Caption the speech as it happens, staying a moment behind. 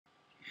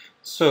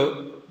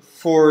So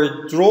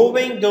for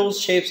drawing those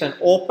shapes and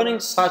opening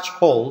such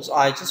holes,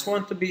 I just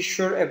want to be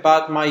sure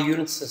about my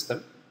unit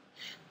system.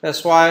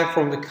 That's why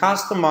from the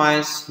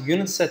customized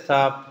unit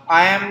setup,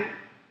 I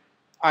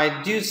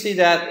do see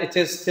that it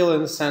is still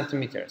in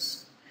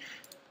centimeters.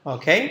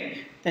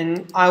 Okay,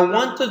 and I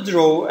want to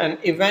draw an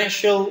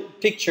eventual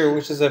picture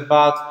which is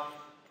about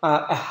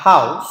a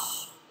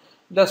house.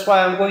 That's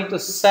why I'm going to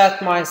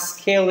set my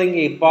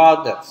scaling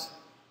about that.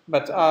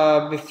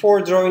 But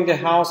before drawing the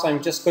house,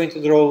 I'm just going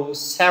to draw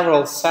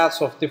several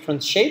sets of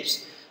different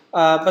shapes.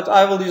 But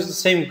I will use the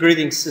same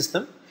gridding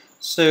system.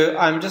 So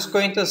I'm just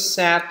going to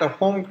set the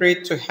home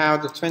grid to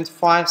have the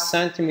 25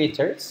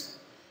 centimeters.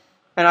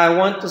 And I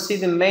want to see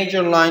the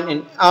major line,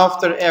 and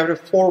after every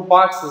 4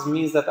 boxes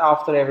means that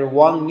after every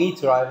 1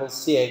 meter I will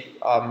see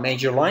a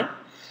major line.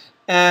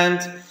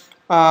 And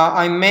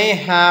I may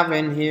have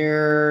in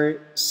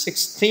here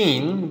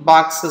 16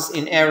 boxes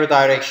in every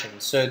direction.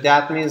 So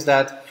that means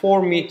that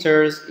 4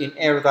 meters in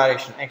every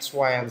direction, X,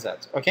 Y, and Z.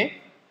 Okay?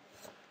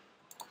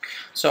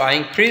 So I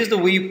increase the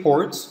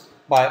viewports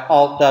by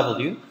Alt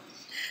W.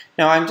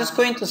 Now I'm just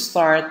going to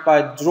start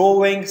by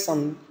drawing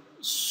some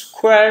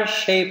square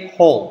shaped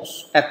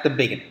holes at the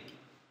beginning.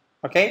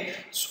 Okay?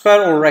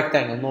 Square or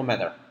rectangle, no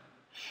matter.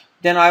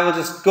 Then I will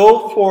just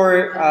go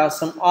for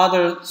some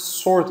other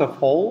sort of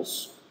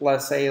holes.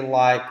 Let's say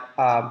like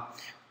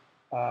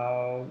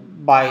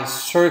by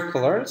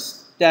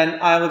circulars. Then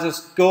I will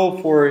just go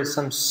for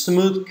some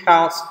smooth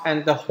cuts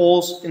and the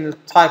holes in the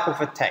type of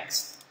a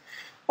text.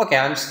 Okay,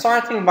 I'm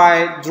starting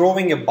by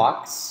drawing a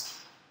box.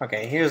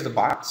 Okay, here's the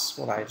box,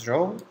 what I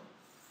draw.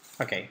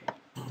 Okay,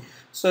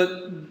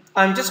 so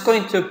I'm just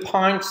going to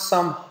punch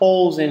some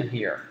holes in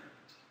here.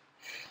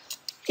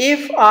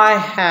 If I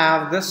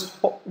have this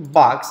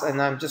box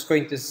and I'm just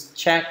going to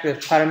check the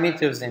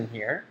parameters in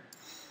here,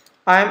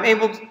 I'm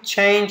able to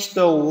change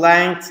the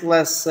length,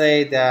 let's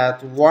say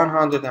that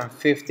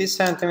 150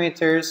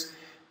 centimeters,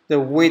 the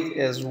width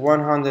is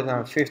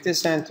 150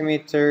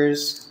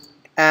 centimeters,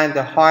 and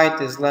the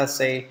height is, let's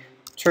say,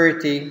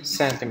 30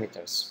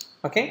 centimeters.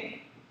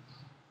 Okay?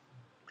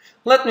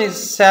 Let me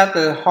set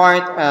the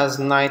height as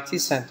 90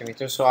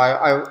 centimeters, so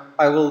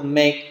I will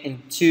make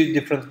in 2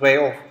 different ways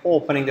of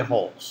opening the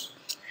holes.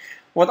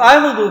 What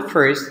I will do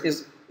first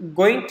is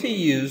going to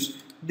use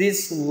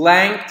this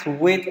length,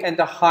 width, and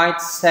the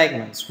height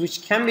segments,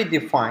 which can be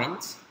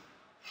defined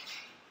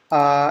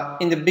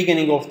in the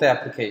beginning of the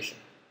application.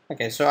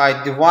 Okay, so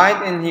I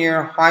divide in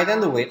here height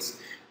and the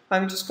width.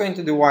 I'm just going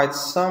to divide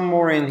some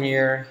more in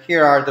here.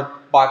 Here are the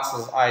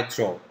boxes I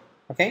draw.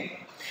 Okay,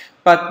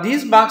 but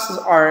these boxes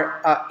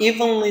are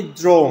evenly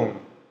drawn.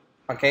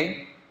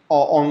 Okay,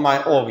 on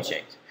my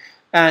object.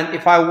 And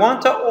if I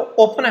want to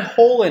open a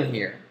hole in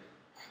here,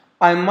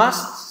 I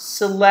must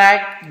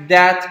select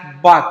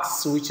that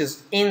box which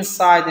is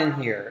inside in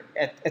here,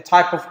 a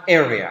type of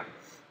area.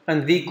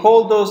 And we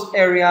call those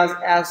areas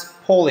as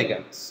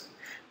polygons.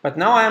 But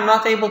now I am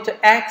not able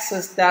to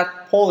access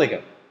that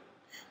polygon.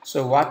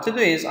 So what to do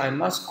is I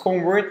must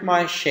convert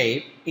my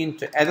shape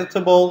into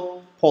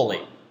editable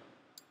poly.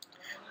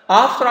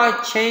 After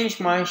I change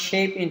my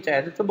shape into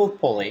editable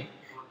poly,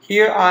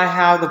 here I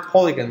have the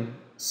polygon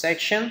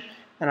section,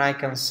 and I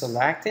can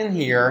select in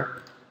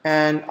here,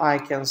 and I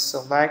can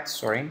select,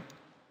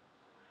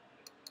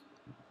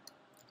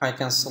 I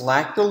can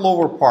select the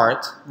lower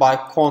part by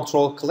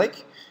control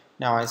click.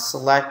 Now I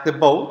select the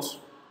both,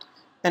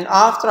 and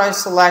after I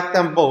select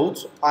them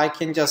both, I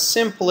can just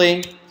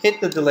simply hit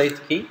the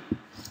delete key,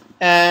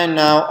 and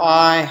now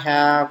I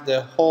have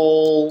the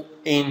hole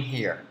in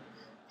here.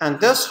 And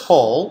this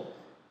hole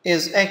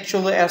is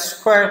actually a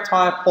square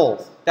type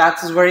hole.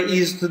 That is very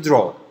easy to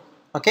draw.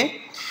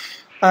 Okay?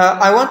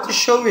 I want to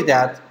show you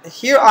that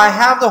here I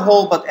have the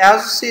hole, but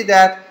as you see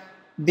that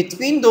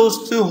between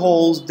those 2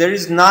 holes there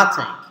is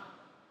nothing.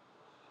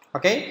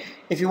 Okay?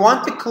 If you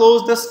want to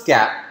close this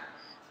gap,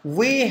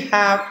 we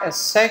have a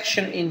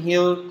section in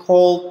here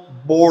called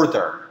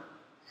border.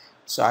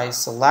 So I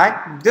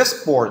select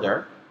this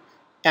border,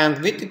 and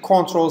with the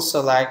control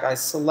select, I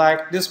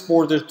select this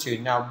border too.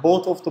 Now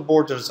both of the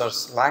borders are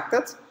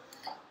selected.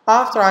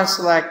 After I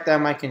select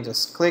them, I can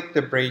just click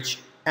the bridge,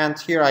 and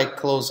here I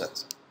close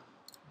it.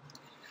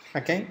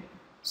 Okay,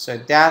 so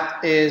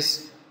that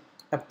is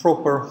a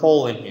proper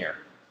hole in here.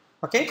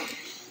 Okay,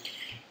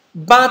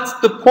 but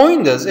the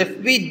point is, if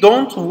we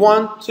don't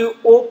want to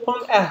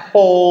open a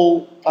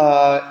hole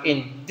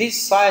in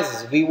these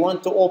sizes, we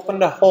want to open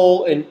the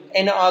hole in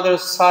any other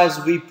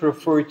size we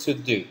prefer to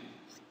do.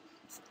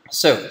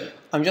 So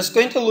I'm just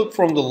going to look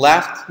from the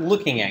left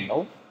looking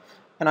angle,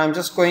 and I'm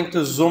just going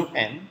to zoom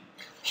in.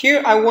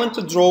 Here I want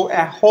to draw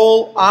a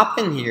hole up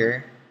in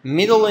here,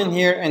 middle in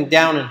here, and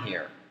down in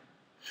here.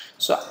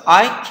 So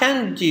I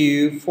can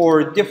do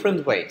 4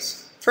 different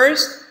ways.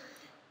 First,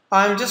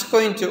 I'm just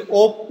going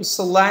to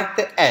select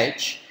the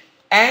edge.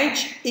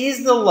 Edge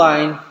is the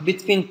line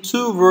between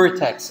 2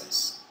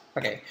 vertices.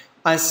 Okay,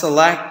 I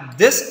select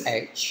this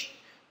edge,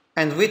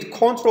 and with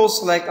control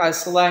select, I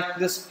select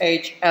this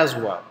edge as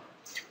well.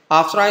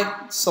 After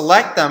I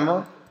select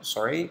them,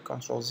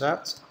 control Z.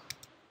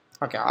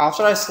 Okay,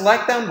 after I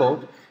select them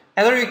both,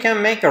 either you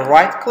can make a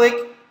right click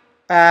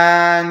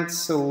and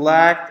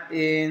select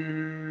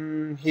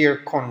in here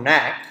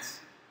connect,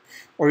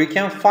 or you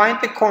can find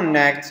the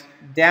connect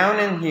down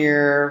in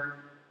here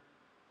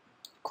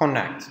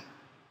connect.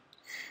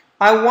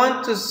 I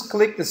want to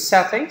click the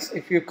settings.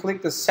 If you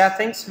click the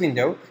settings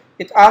window,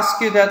 it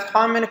asks you that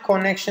how many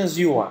connections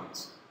you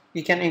want.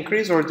 You can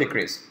increase or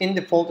decrease. In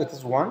default it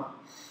is 1.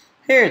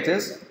 Here it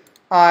is.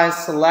 I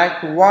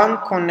select one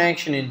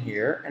connection in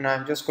here and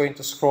I'm just going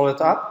to scroll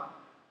it up.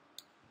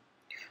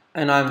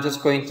 And I'm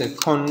just going to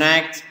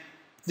connect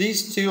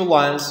these two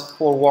lines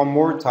for one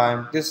more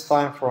time, this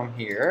time from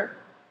here.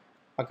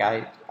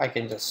 Okay, I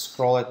can just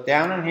scroll it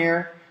down in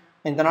here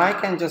and then I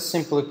can just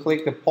simply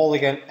click the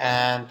polygon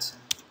and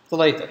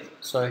delete it.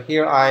 So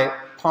here I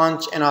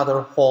punch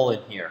another hole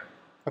in here.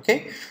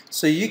 Okay,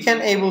 so you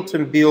can able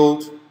to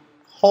build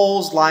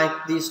holes like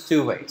these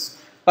two ways.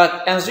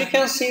 But as you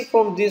can see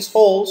from these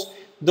holes,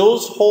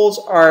 those holes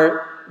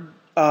are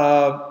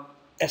a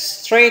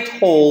straight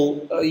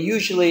hole,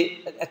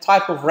 usually a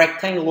type of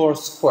rectangle or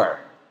square.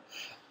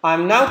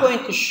 I'm now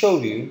going to show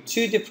you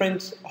two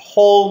different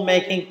hole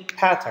making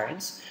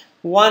patterns.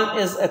 One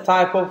is a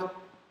type of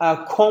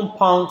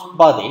compound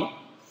body.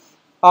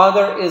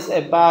 Other is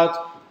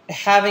about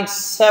having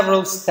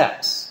several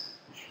steps.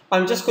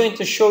 I'm just going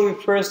to show you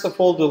first of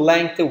all the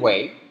lengthy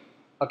way.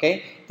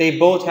 Okay, they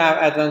both have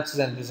advantages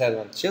and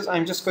disadvantages.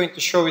 I'm just going to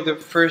show you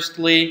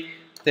firstly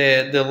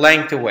the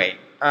lengthy way.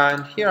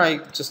 And here I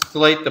just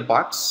delete the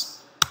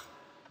box.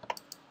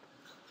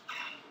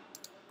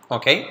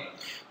 Okay,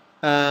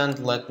 and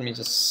let me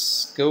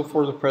just go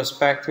for the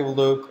perspective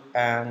look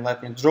and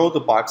let me draw the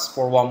box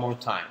for one more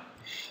time.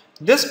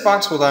 This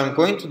box, what I'm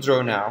going to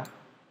draw now,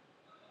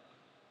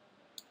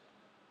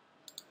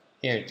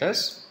 here it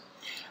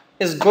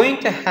is going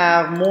to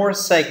have more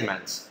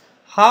segments.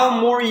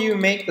 How more you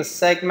make the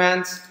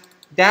segments,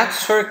 that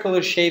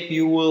circular shape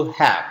you will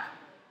have.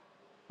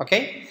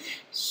 Okay,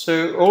 so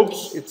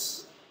oops,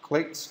 it's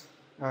clicked.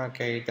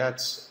 Okay,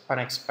 that's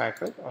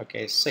unexpected.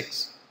 Okay,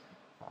 6.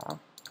 Come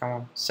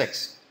on,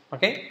 6.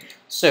 Okay,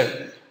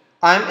 so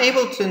I'm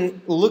able to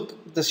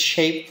look the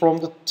shape from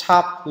the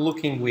top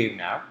looking view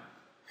now.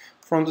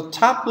 From the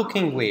top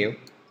looking view,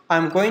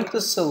 I'm going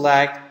to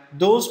select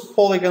those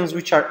polygons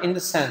which are in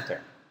the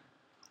center.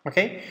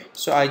 Okay,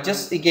 so I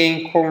just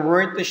again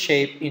convert the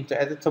shape into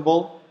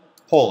editable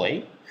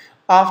poly.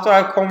 After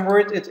I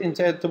convert it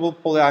into editable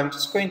poly, I'm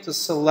just going to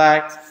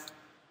select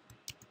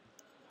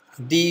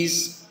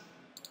these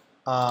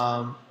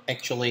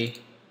actually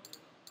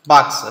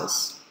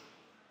boxes.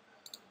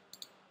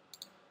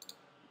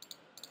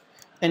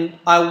 And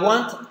I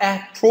want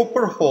a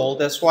proper hole,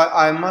 that's why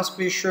I must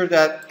be sure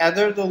that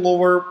either the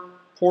lower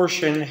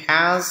portion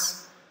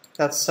has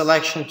that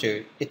selection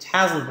to. It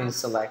hasn't been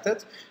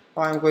selected.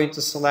 I'm going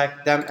to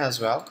select them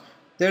as well.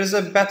 There's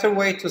a better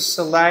way to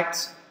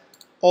select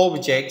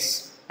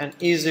objects, an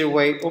easier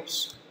way,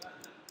 oops,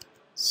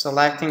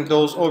 selecting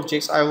those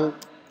objects. I will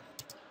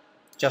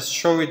just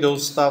show you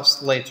those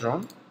stuffs later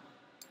on.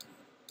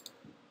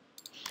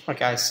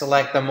 Okay, I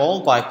select them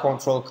all by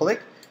control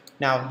click.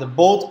 Now the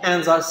both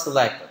ends are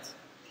selected.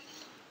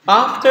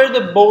 After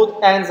the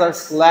both ends are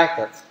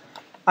selected,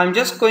 I'm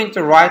just going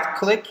to right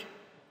click,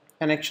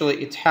 and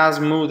actually it has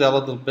moved a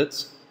little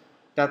bit.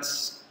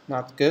 That's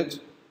not good.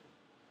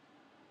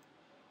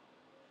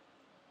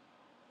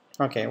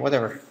 Okay,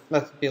 whatever.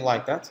 Let it be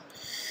like that.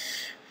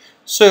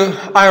 So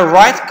I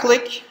right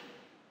click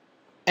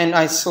and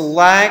I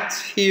select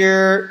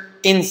here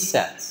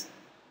inset.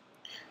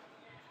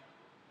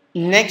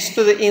 Next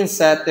to the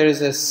inset there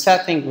is a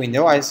setting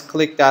window. I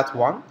click that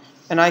one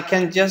and I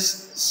can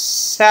just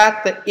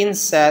set the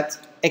inset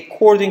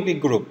accordingly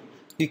group.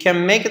 You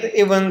can make it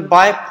even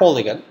by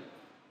polygon.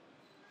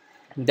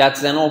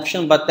 That's an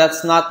option, but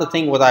that's not the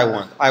thing what I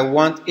want. I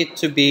want it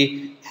to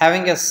be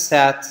having a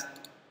set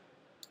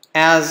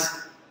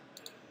as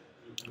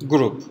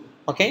group.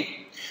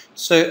 Okay,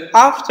 so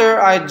after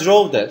I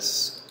draw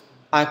this,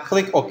 I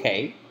click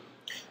OK.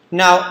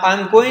 Now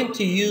I'm going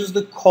to use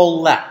the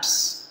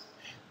collapse.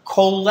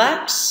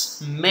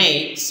 Collapse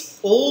makes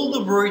all the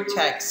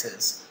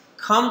vertices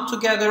come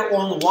together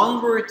on one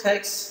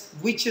vertex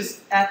which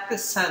is at the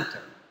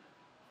center.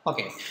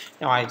 Okay,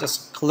 now I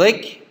just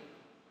click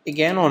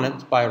again on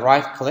it by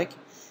right click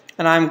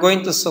and I'm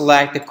going to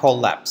select the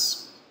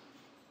collapse.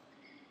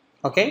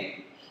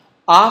 Okay,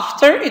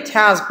 after it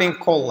has been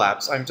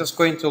collapsed, I'm just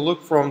going to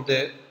look from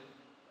the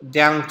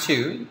down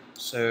to,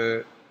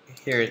 so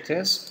here it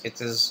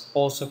is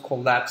also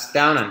collapsed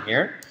down in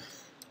here.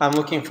 I'm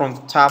looking from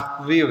the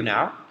top view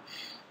now.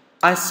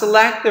 I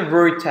select the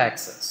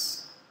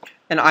vertexes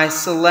and I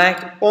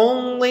select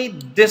only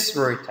this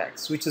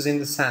vertex which is in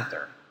the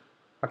center.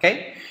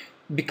 Okay,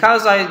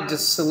 because I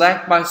just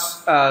select by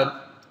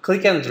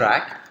click and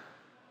drag,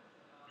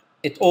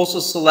 it also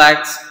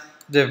selects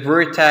the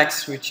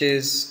vertex which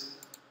is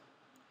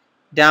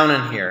down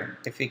in here.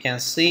 If you can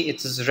see,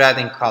 it is red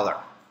in color.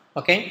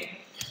 Okay,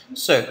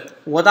 so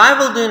what I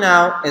will do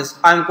now is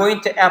I'm going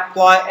to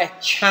apply a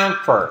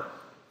chamfer.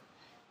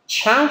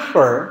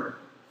 Chamfer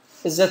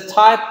is a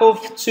type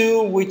of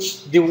tool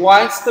which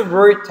divides the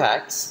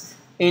vertex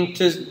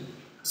into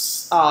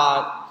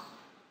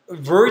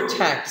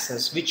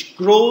vertexes which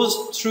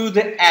grows through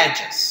the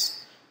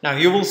edges. Now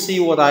you will see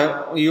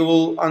you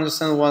will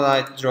understand what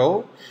I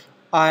draw.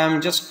 I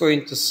am just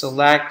going to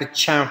select the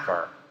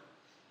chamfer.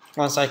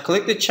 Once I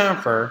click the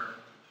chamfer,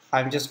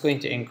 I'm just going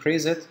to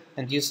increase it,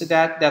 and you see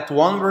that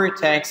one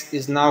vertex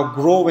is now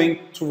growing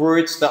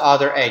towards the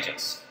other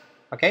edges.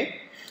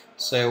 Okay,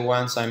 so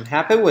once I'm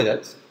happy with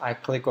it, I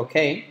click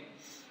OK,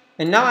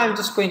 and now I'm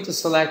just going to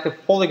select the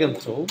polygon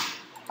tool.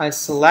 I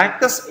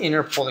select this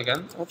inner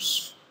polygon,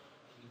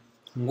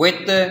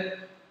 with the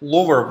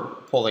lower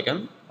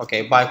polygon,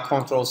 okay, by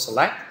Control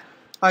Select.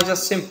 I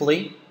just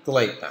simply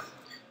delete them,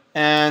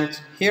 and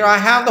here I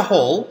have the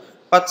hole,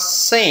 but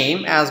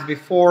same as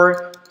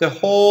before, the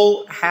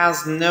hole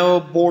has no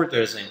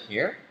borders in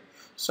here.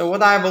 So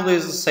what I will do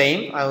is the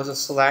same. I will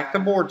just select the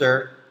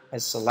border, I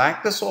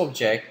select this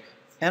object,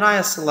 and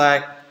I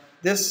select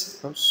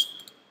this,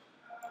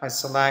 I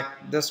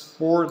select this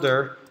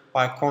border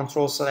by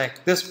Control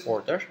Select this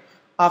border.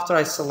 After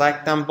I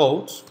select them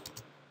both,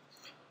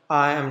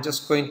 I am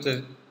just going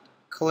to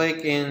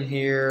click in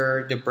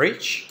here the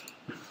bridge,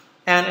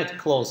 and it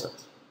closes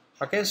it.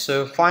 Okay,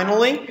 so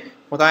finally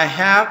what I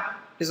have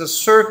is a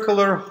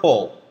circular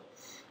hole.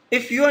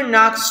 If you are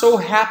not so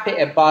happy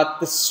about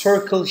the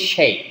circle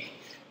shape,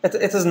 it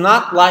is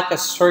not like a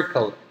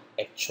circle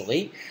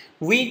actually,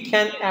 we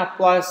can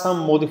apply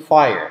some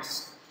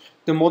modifiers.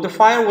 The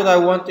modifier what I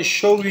want to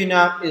show you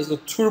now is the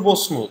turbo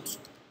smooth.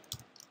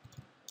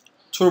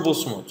 Turbo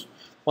smooth.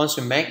 Once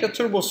you make the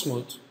turbo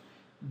smooth,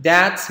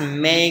 that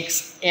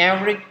makes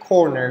every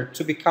corner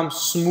to become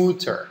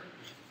smoother.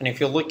 And if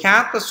you look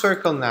at the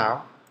circle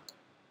now,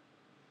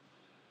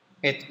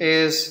 it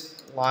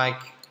is like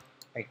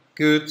a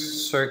good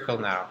circle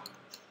now.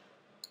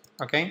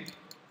 Okay?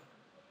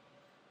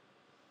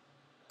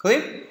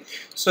 Clear?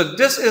 So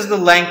this is the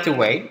lengthy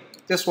way.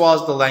 This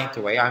was the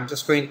lengthy way. I'm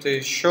just going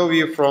to show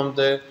you from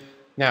the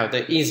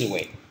easy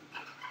way.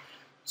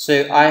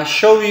 So I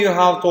show you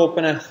how to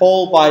open a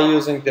hole by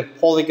using the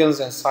polygons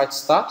and side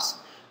stops.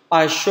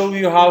 I show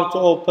you how to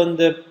open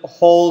the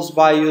holes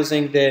by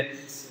using the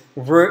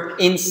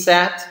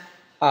inset,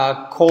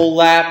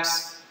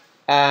 collapse,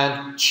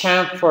 and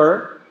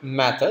chamfer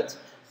method.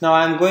 Now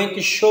I'm going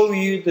to show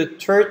you the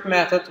third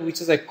method,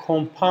 which is a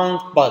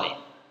compound body.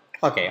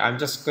 Okay, I'm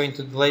just going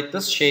to delete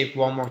this shape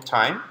one more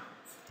time.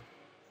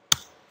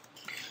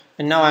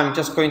 And now I'm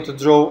just going to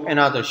draw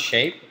another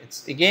shape.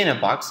 It's again a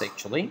box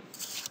actually.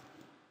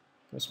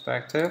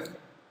 Perspective.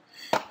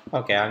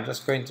 Okay, I'm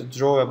just going to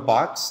draw a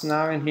box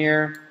now in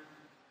here.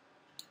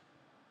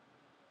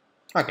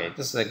 Okay,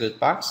 this is a good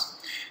box.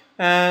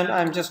 And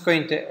I'm just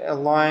going to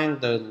align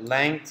the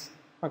length.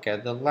 Okay,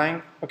 the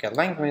length. Okay,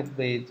 length will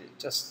be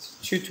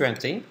just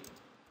 220.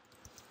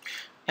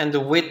 And the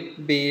width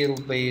will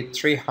be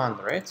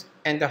 300.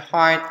 And the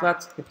height,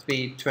 let it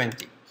be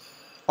 20.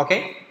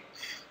 Okay?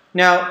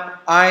 Now,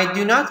 I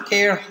do not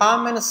care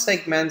how many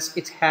segments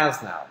it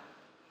has now,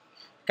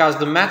 because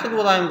the method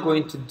what I'm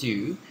going to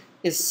do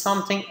is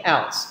something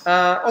else.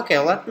 Okay,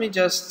 let me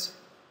just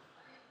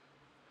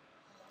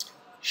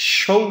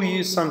show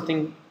you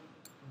something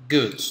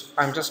good.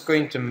 I'm just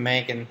going to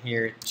make in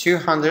here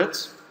 200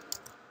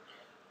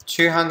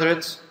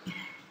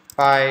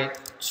 by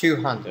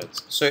 200.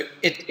 So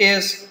it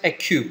is a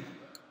cube.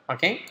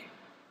 Okay?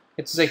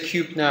 It's a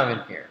cube now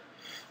in here.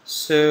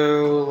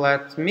 So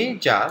let me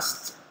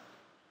just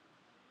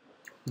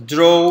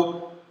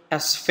draw a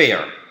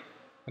sphere.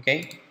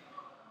 Okay?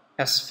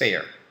 A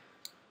sphere.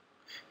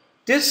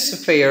 This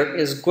sphere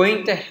is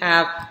going to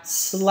have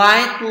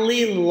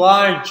slightly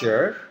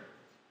larger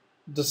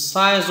the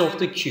size of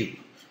the cube.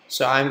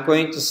 So I'm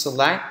going to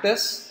select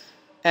this,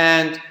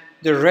 and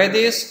the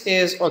radius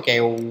is, okay,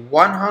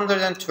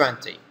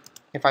 120.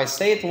 If I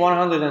say it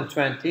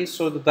 120,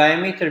 so the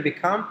diameter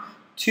become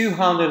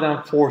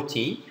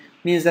 240,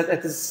 means that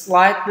it is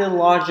slightly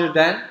larger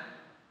than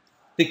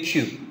the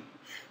cube.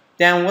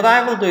 Then what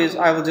I will do is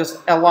I will just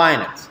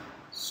align it.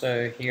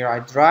 So here I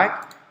drag,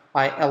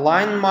 I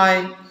align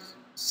my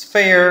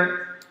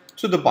sphere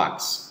to the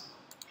box.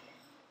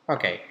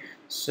 Okay,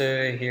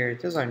 so here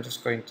it is. I'm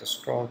just going to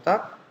scroll it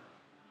up.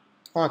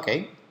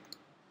 Okay,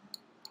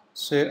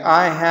 so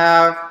I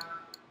have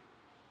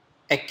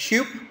a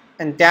cube,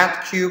 and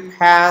that cube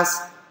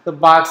has the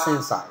box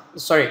inside.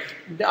 Sorry,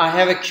 I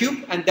have a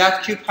cube, and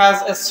that cube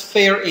has a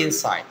sphere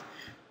inside.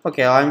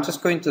 Okay, I'm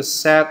just going to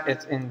set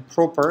it in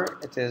proper.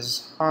 It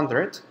is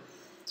 100.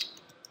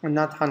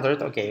 Not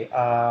 100, okay,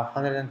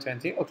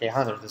 120. Okay,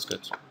 100 is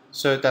good.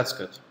 So that's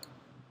good.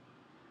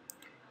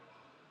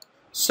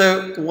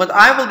 So what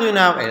I will do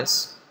now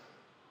is,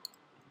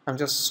 I'm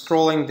just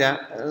scrolling down,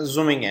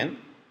 zooming in,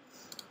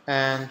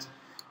 and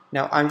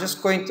now I'm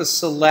just going to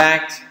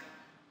select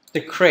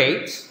the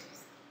crate,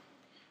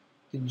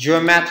 the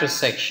geometry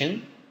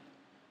section,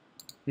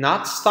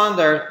 not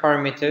standard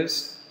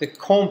parameters, the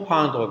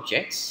compound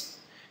objects.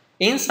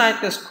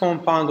 Inside this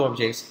compound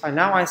objects,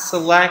 now I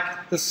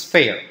select the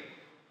sphere.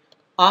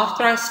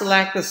 After I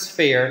select the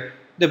sphere,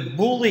 the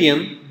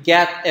boolean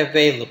get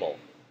available.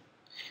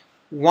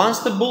 Once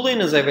the boolean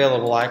is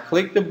available, I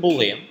click the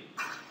boolean.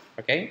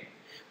 Okay.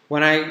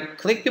 When I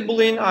click the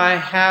boolean, I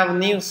have a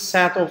new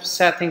set of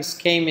settings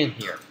came in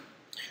here.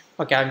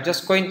 Okay, I'm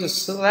just going to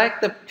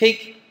select the pick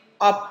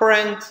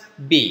operand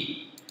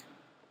B,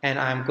 and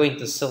I'm going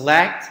to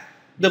select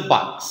the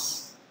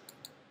box.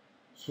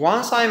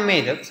 Once I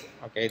made it,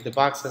 okay, the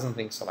box hasn't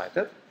been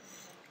selected,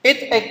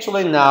 it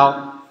actually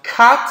now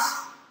cuts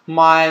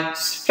my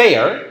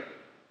sphere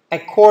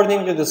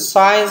according to the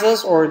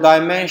sizes or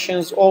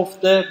dimensions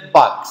of the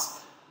box.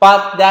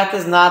 But that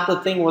is not the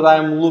thing what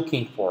I'm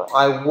looking for.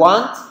 I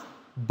want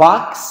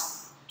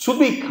box to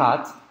be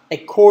cut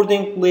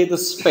accordingly the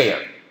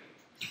sphere.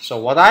 So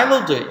what I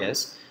will do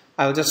is,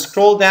 I will just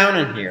scroll down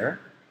in here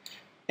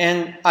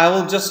and I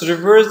will just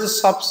reverse the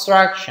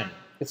subtraction.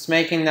 It's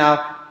making now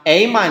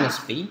A minus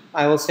B.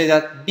 I will say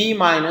that B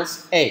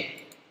minus A.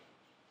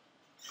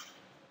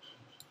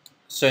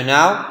 So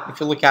now, if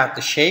you look at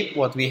the shape,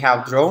 what we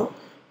have drawn,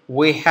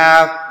 we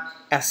have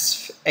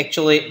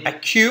actually a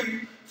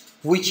cube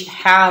which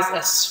has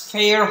a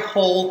sphere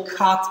hole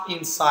cut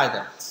inside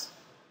it.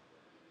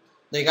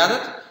 They got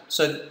it?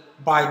 So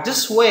by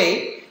this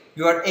way,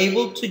 you are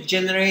able to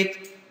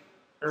generate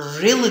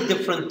really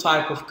different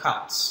type of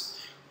cuts.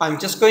 I'm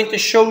just going to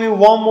show you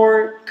one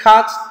more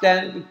cut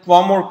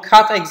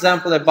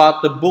example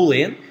about the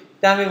boolean.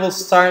 Then we will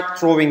start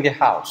drawing the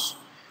house.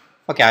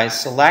 Okay, I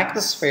select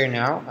the sphere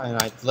now and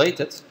I delete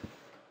it.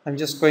 I'm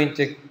just going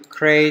to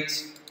create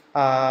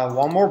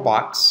one more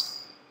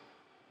box.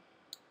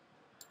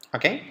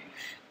 Okay,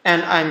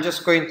 and I'm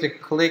just going to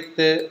click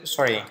the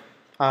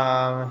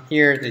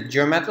here the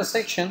geometry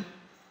section,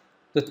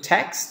 the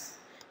text,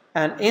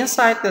 and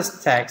inside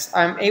this text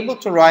I'm able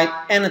to write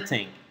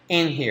anything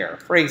in here.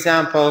 For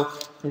example,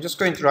 I'm just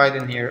going to write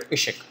in here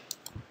ISHIK.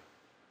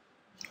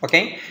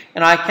 Okay,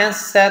 and I can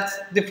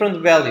set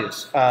different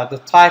values,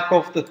 the type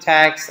of the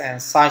text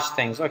and such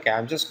things. Okay,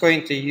 I'm just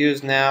going to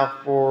use now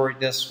for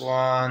this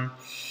one,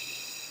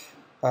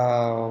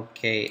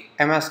 okay,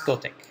 MS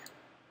Gothic.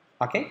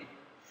 Okay,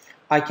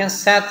 I can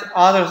set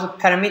other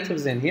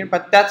parameters in here,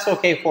 but that's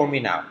okay for me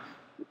now.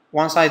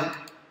 Once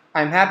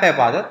I'm happy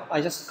about it,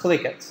 I just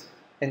click it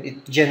and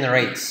it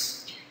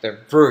generates the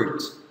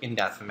word in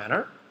that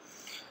manner.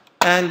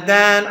 And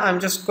then I'm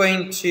just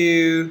going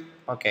to,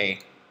 okay,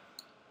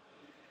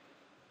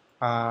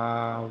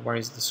 where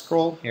is the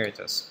scroll? Here it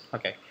is.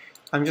 Okay,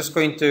 I'm just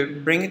going to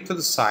bring it to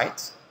the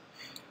side.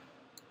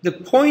 The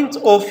point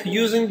of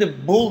using the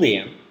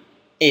boolean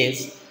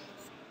is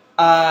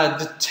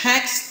the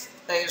text,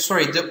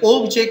 the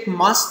object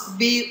must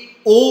be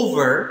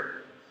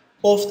over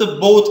of the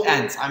both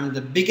ends. I mean,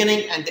 the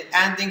beginning and the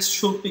endings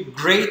should be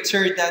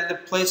greater than the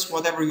place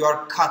whatever you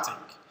are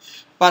cutting.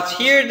 But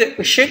here the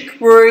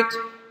ISHIK word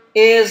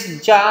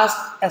is just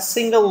a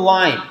single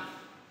line.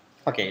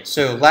 Okay,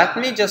 so let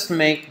me just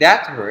make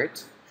that word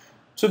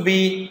to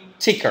be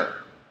thicker.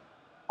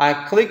 I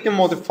click the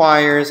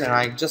modifiers and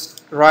I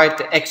just write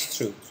the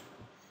extrude.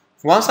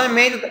 Once I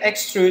made the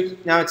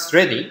extrude, now it's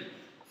ready,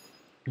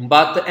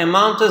 but the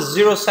amount is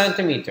 0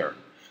 centimeter.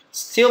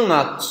 Still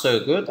not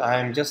so good,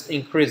 I'm just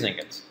increasing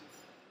it.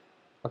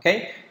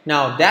 Okay,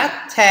 now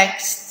that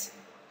text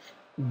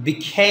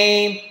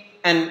became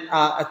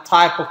a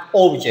type of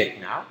object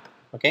now.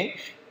 Okay,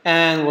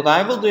 and what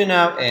I will do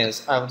now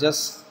is I will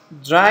just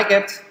drag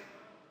it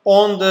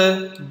on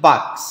the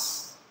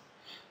box,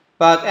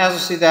 but as you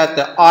see that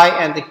the I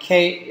and the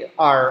K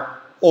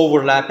are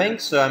overlapping,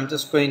 so I'm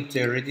just going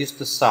to reduce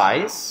the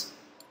size.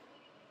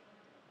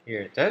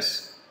 Here it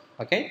is.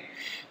 Okay,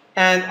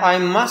 and I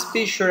must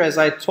be sure, as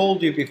I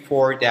told you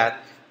before,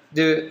 that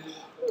the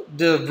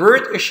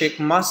word ISHIK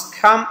must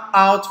come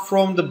out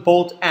from the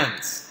both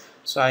ends.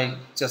 So I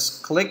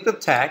just click the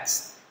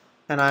text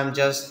and I'm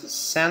just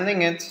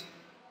sending it,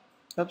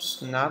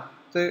 oops, not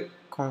the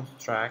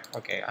construct,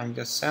 okay, I'm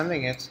just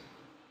sending it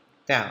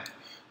down.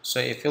 So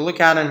if you look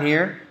at in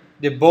here,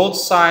 the both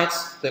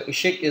sides, the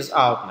ISHIK is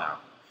out now.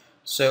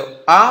 So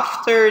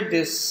after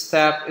this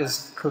step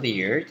is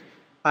cleared,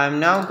 I'm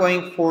now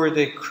going for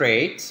the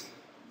create,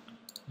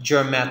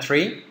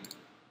 geometry,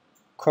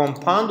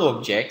 compound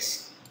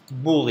objects,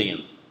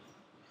 boolean,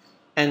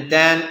 and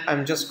then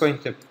I'm just going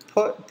to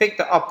pick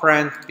the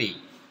operand B.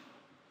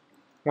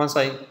 Once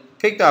I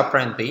pick the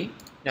operand B,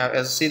 now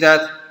as you see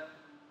that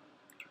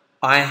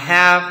I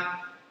have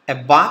a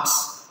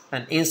box,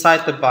 and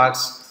inside the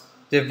box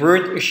the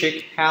word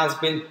ISHIK has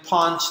been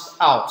punched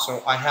out.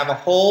 So I have a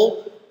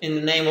hole in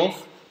the name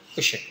of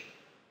ISHIK.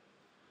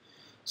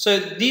 So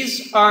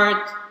these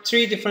are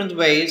 3 different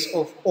ways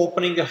of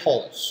opening the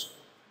holes.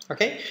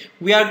 Okay,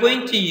 we are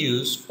going to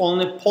use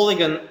only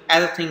polygon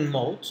editing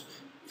mode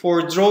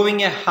for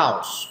drawing a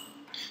house.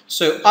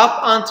 So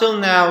up until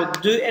now,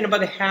 do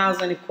anybody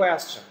has any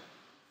question?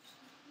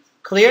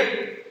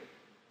 Clear?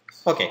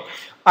 Okay,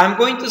 I'm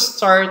going to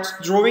start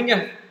drawing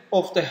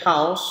of the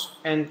house,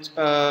 and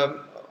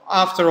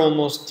after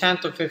almost 10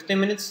 to 15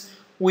 minutes,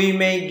 we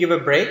may give a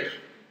break.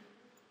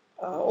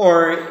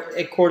 or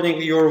according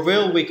to your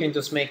will, we can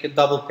just make a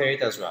double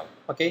period as well.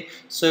 Okay,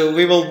 so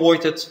we will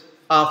void it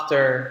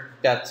after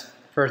that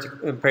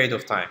period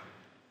of time.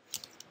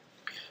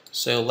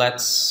 So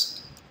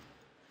let's,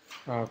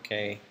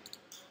 okay,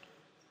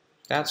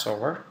 that's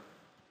over.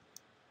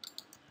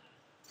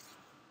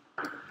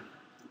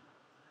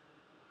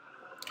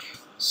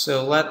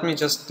 So let me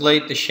just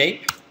delete the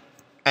shape,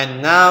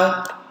 and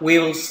now we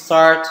will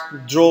start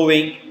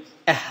drawing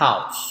a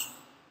house.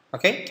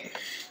 Okay,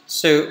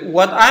 so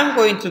what I'm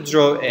going to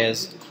draw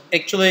is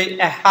actually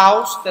a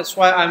house. That's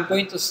why I'm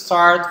going to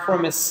start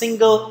from a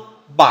single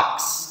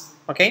box.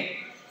 Okay,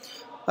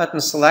 let me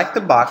select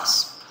the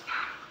box.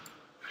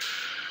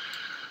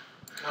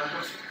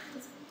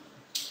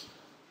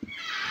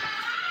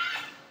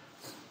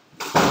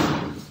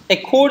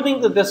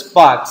 According to this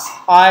box,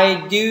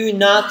 I do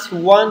not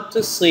want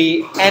to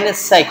see any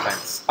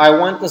segments. I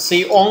want to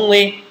see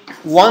only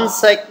one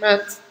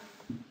segment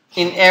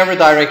in every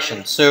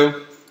direction.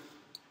 So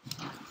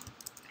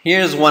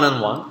here's 1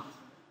 and 1.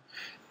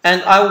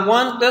 And I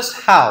want this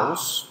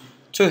house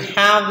to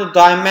have the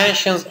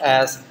dimensions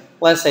as,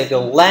 let's say, the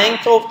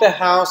length of the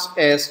house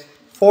is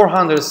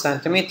 400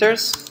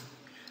 centimeters.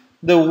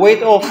 The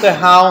width of the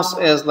house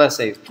is, let's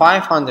say,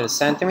 500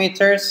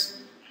 centimeters.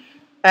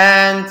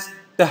 And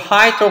the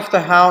height of the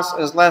house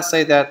is, let's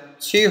say,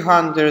 that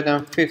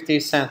 250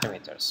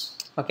 centimeters.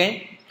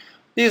 Okay?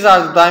 These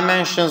are the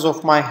dimensions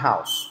of my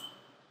house.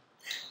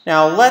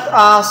 Now let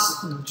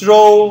us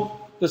draw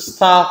the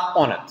stuff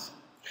on it.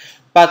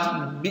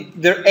 But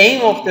the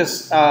aim of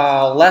this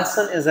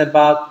lesson is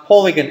about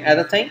polygon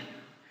editing.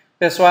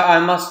 That's why I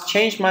must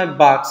change my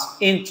box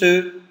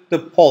into the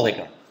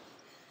polygon.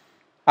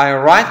 I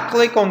right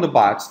click on the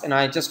box and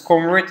I just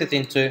convert it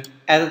into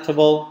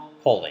editable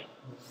poly.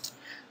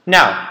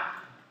 Now,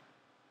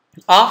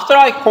 after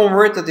I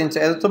convert it into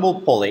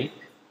editable poly,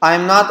 I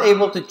am not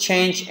able to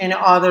change any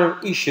other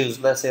issues,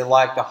 let's say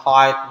like the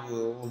height,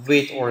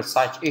 width, or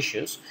such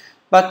issues.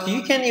 But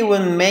you can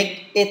even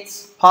make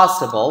it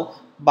possible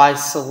by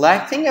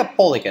selecting a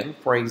polygon.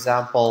 For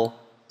example,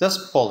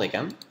 this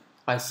polygon,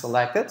 I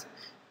select it,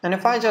 and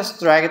if I just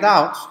drag it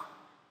out,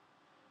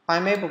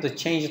 I'm able to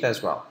change it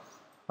as well.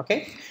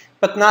 Okay,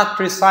 but not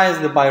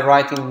precisely by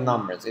writing the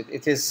numbers.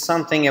 It is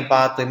something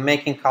about the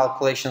making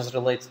calculations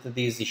related to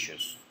these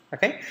issues.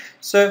 Okay,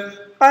 so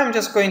I'm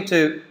just going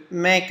to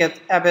make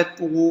it a bit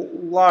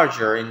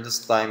larger in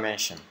this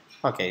dimension.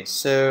 Okay,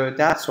 so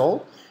that's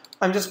all.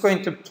 I'm just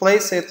going to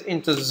place it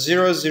into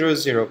 0, 0,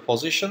 0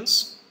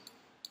 positions.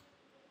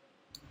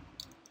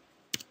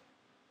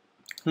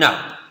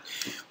 Now,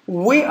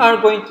 we are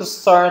going to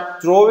start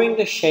drawing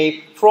the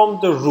shape from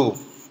the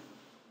roof.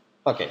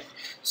 Okay,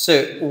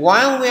 so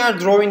while we are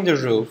drawing the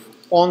roof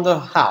on the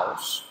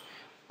house,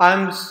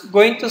 I'm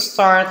going to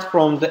start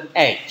from the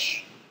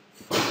edge.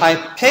 I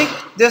pick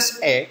this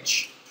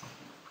edge,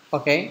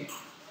 okay,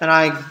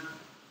 and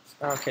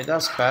okay,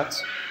 that's bad.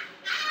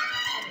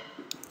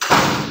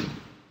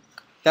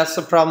 That's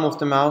the problem of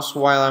the mouse.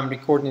 While I'm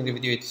recording the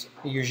video, it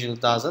usually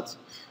does it.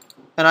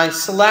 And I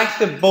select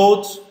the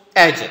both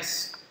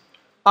edges.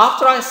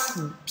 After I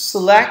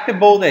select the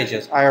both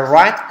edges, I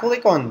right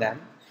click on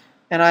them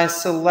and I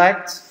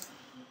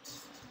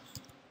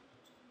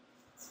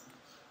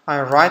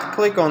right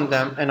click on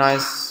them and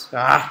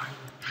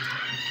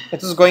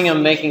it is going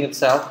and making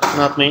itself,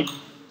 not me.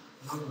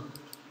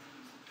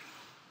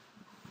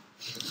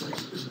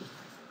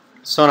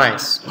 So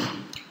nice.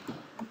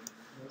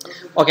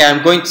 Okay,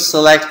 I'm going to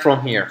select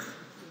from here.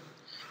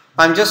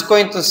 I'm just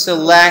going to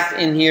select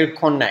in here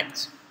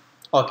connect.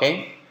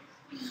 Okay.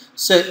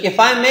 So if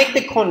I make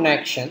the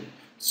connection,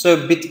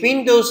 so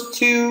between those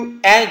two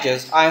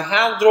edges, I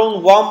have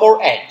drawn one more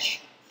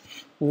edge.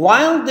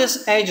 While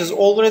this edge is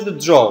already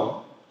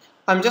drawn,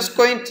 I'm just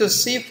going to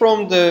see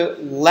from the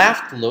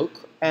left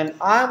look and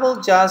I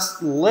will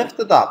just lift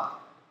it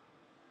up.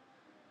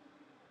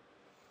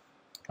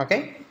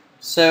 Okay,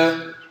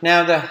 so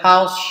now the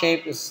house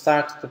shape is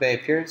starting to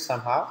appear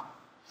somehow.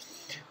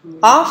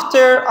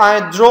 After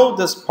I draw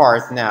this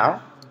part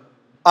now,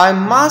 I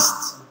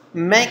must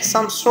make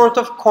some sort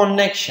of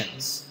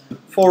connections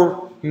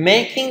for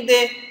making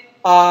the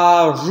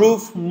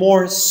roof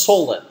more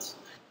solid.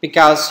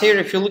 Because here,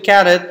 if you look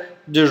at it,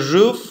 the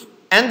roof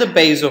and the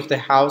base of the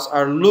house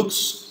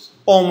looks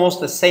almost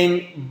the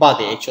same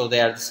body. Actually,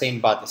 they are the same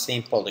body,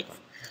 same polygon.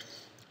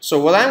 So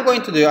what I'm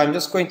going to do, I'm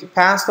just going to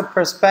pass the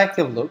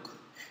perspective look,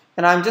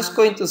 and I'm just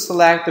going to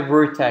select the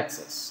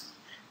vertexes.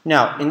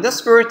 Now, in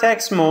this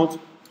vertex mode,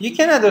 you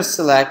can either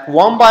select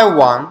one by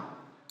one,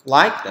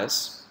 like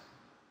this,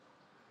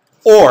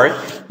 or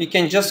you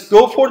can just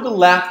go for the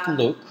left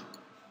look,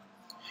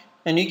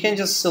 and you can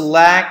just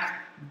select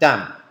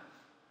them.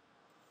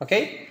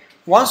 Okay?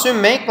 Once you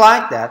make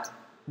like that,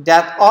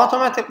 that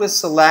automatically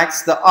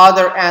selects the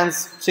other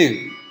ends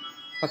too.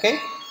 Okay?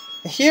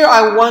 Here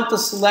I want to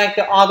select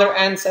the other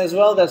ends as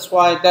well. That's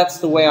why that's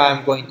the way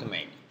I'm going to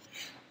make.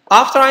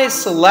 After I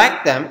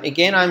select them,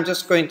 again, I'm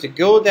just going to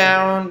go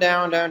down,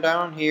 down, down,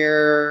 down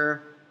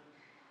here.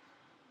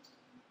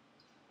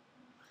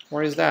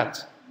 Where is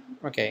that?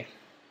 Okay.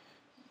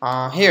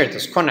 Here it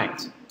is,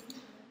 connect.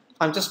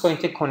 I'm just going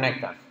to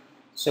connect them.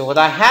 So what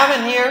I have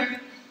in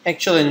here,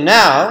 actually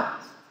now,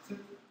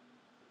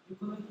 You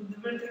connected the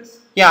vertex?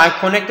 yeah, I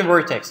connect the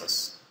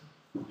vertexes.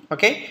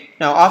 Okay,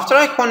 now after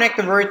I connect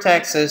the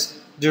vertexes,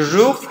 the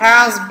roof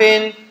has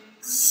been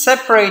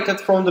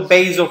separated from the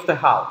base of the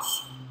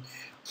house.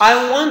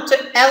 I want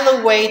to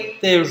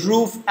elevate the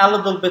roof a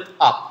little bit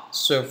up.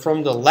 So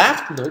from the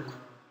left look,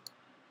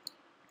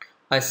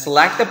 I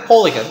select the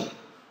polygon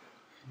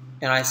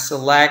and I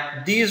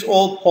select these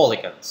all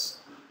polygons.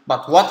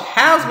 But what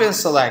has been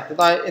selected,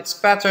 it's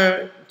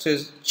better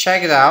to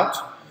check it out.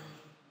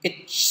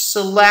 It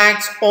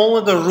selects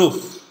only the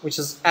roof, which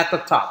is at the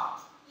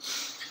top.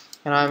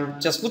 And I'm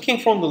just looking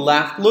from the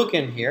left look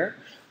in here.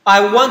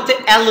 I want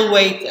to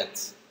elevate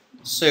it.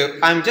 So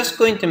I'm just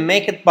going to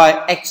make it by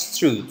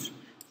extrude.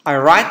 I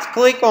right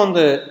click on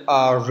the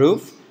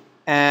roof,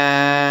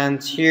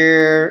 and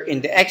here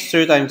in the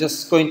extrude I'm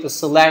just going to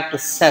select the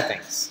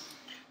settings.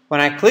 When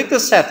I click the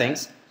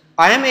settings,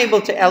 I am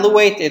able to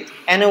elevate it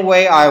any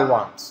way I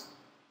want.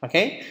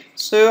 Okay,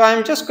 so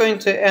I'm just going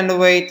to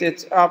elevate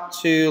it up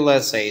to,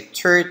 let's say,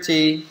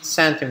 30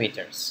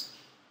 centimeters.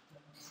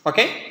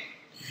 Okay,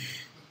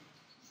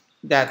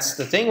 that's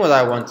the thing what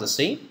I want to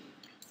see.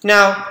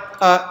 Now,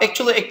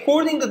 actually,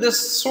 according to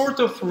this sort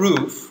of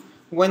roof,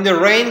 when the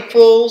rain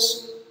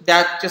falls,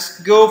 that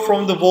just go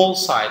from the wall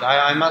side.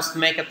 I must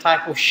make a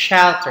type of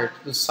shelter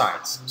to the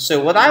sides.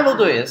 So what I will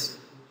do is,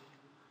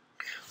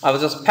 I will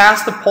just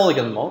pass the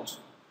polygon mode.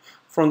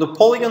 From the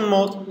polygon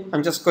mode,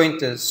 I'm just going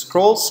to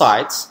scroll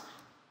sides.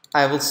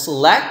 I will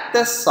select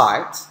this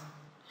side.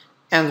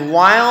 And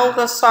while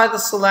the side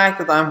is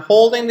selected, I'm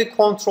holding the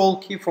control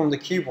key from the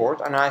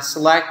keyboard and I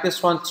select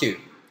this one too.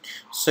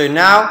 So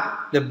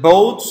now the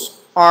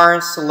boats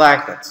are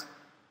selected.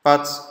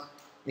 But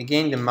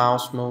again, the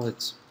mouse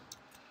moved.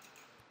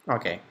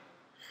 Okay.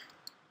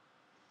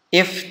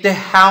 If the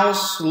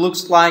house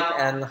looks like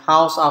a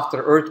house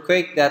after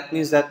earthquake, that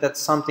means that that's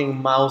something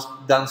mouse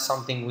done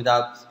something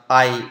without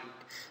I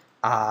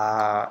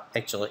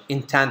actually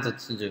intended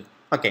to do.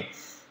 Okay.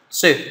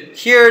 So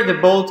here the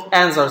boat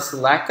ends are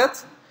selected,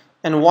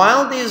 and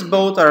while these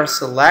both are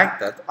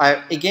selected,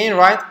 I again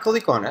right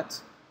click on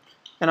it,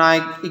 and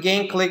I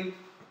again click.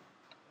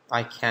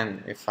 I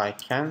can, if I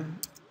can.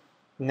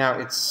 Now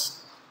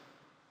it's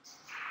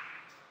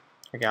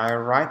okay. I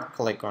right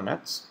click on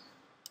it,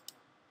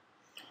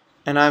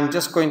 and I'm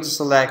just going to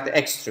select the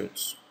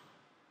extrudes.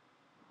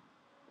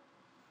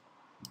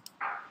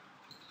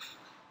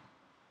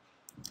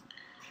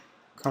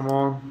 Come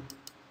on.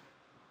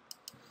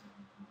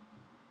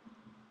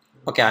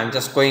 Okay, I'm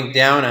just going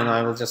down and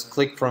I will just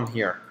click from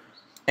here,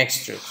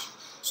 extrude.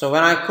 So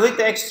when I click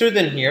the extrude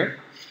in here,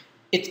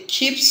 it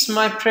keeps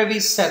my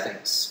previous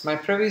settings. My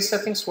previous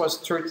settings was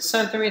 30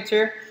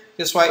 centimeter.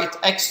 That's why it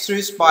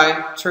extrudes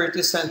by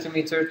 30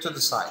 centimeter to the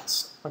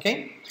sides.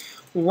 Okay.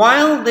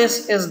 While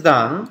this is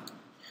done,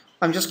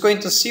 I'm just going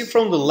to see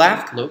from the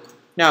left look.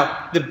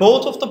 Now, the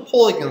both of the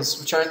polygons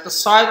which are at the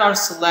side are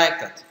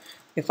selected.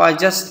 If I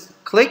just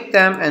click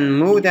them and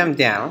move them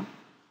down,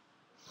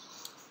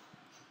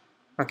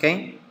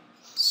 okay,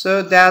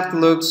 so that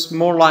looks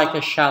more like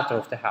a shelter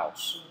of the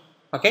house.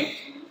 Okay,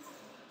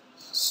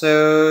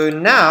 so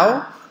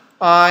now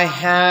I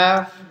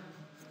have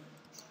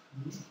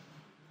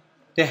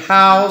the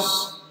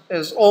house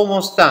is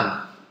almost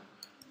done.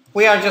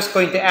 We are just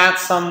going to add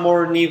some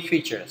more new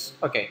features.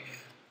 Okay,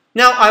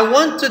 now I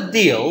want to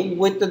deal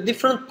with the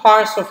different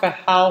parts of a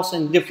house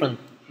in different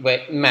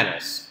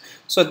manners.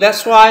 So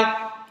that's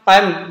why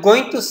I'm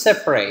going to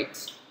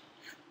separate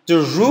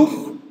the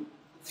roof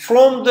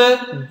from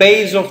the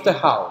base of the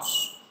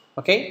house.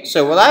 Okay,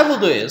 so what I will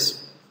do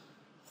is,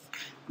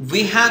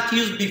 we had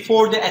used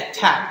before the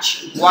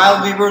attach.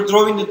 While we were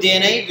drawing the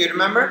DNA, do you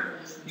remember?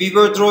 We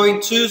were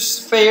drawing two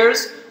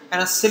spheres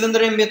and a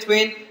cylinder in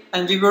between,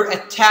 and we were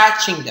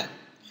attaching them.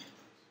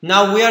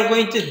 Now we are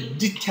going to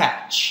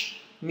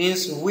detach.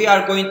 Means we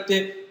are going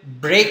to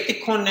break the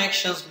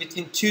connections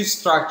between two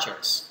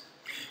structures.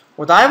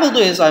 What I will do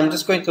is, I'm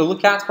just going to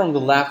look at from the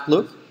left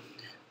look.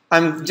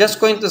 I'm just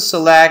going to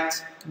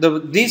select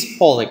these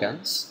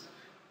polygons,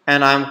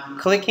 and I'm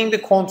clicking the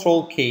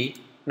control key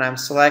and I'm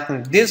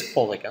selecting these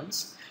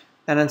polygons,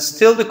 and then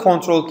still the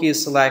control key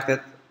is selected,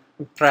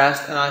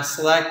 pressed, and I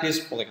select these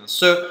polygons.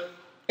 So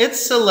it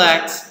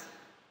selects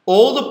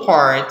all the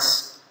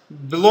parts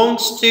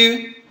belongs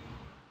to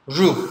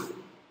roof.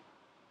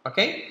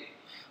 Okay,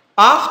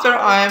 after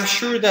I am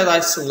sure that I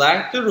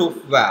select the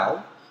roof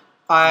well,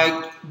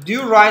 I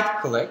do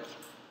right click,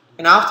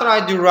 and after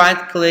I do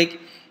right click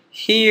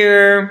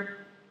here,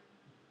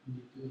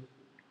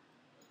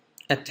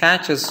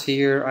 attaches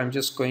here, I'm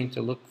just going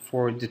to look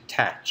for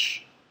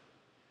detach.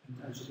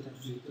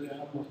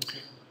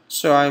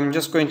 So I'm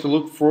just going to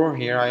look for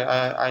here,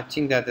 I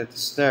think that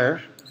it's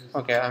there.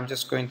 Okay, I'm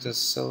just going to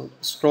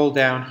scroll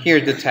down here,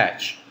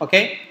 detach.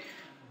 Okay,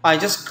 I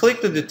just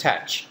click the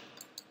detach.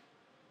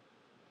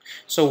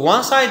 So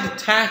once I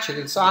detach it,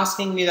 it's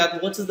asking me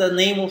that what is the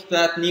name of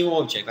that new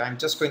object. I'm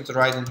just going to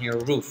write in here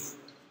roof.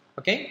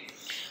 Okay,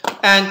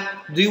 And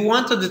do you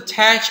want to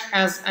detach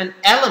as an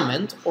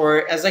element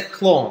or as a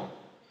clone?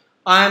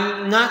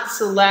 I'm not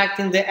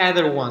selecting the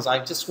other ones. I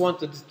just want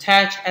to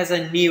detach as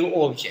a new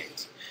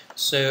object.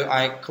 So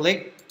I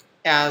click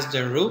as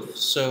the roof.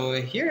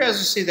 So here, as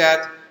you see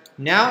that,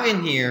 now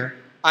in here,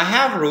 I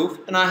have roof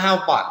and I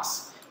have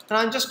box. And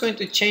I'm just going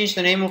to change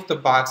the name of the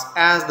box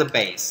as the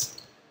base.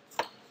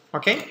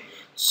 Okay?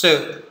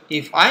 So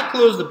if I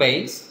close the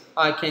base,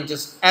 I can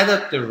just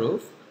edit the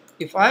roof.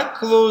 If I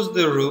close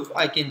the roof,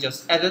 I can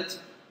just edit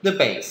the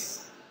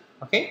base.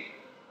 Okay?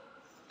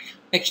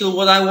 Actually,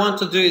 what I want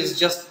to do is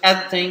just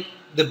editing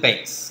the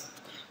base.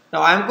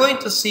 Now I'm going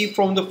to see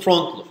from the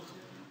front look.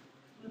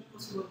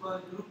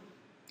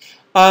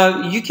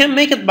 You can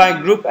make it by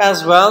group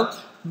as well,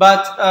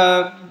 but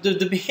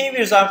the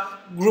behaviors of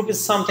group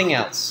is something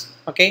else.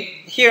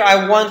 Okay? Here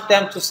I want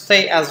them to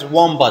stay as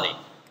one body.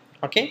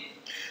 Okay?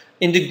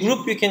 In the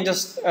group, you can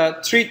just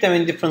treat them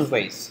in different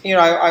ways. Here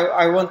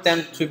I want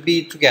them to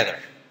be together.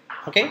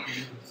 Okay?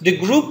 The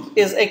group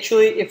is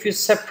actually, if you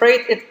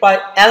separate it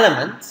by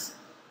elements,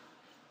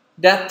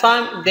 that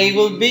time they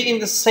will be in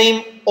the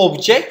same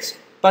object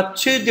but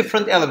two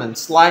different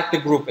elements like the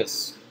group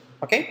is.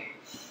 Okay?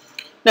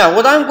 Now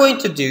what I'm going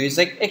to do is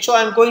actually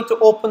I'm going to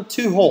open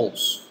two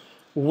holes.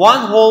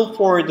 One hole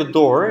for the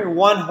door,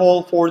 one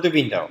hole for the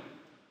window.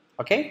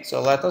 Okay?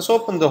 So let us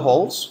open the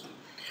holes.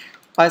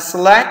 I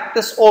select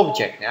this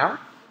object now.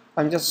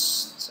 I'm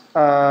just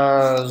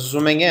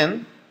zooming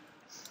in.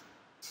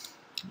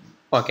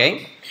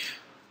 Okay.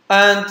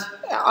 And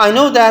I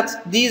know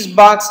that these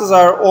boxes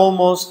are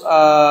almost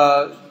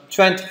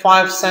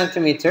 25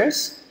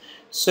 centimeters.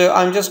 So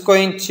I'm just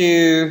going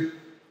to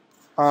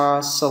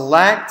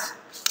select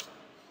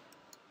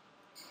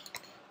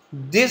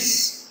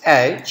this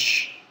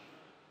edge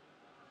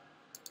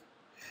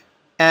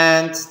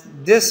and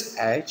this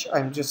edge.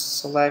 I'm just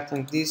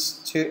selecting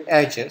these two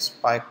edges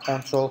by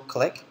control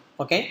click.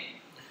 Okay.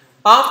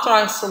 After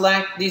I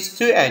select these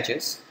two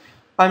edges,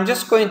 I'm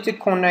just going to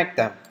connect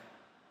them.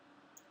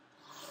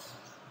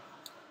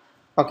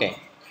 Okay,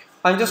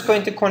 I'm just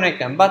going to connect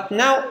them. But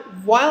now,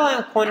 while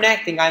I'm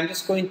connecting, I'm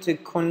just going to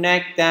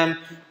connect them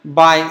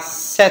by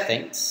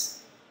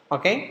settings.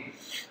 Okay,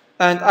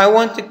 and I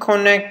want to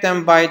connect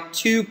them by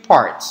two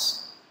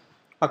parts.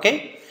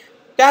 Okay,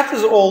 that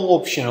is all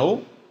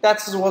optional.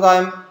 That is what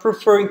I'm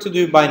preferring to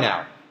do by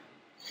now.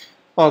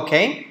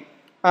 Okay,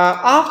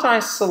 after I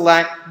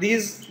select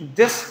this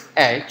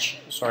edge,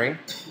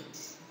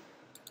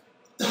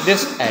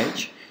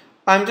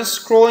 I'm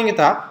just scrolling it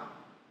up.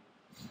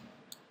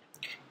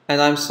 And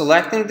I'm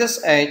selecting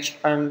this edge,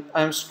 I'm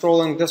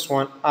scrolling this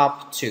one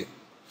up too.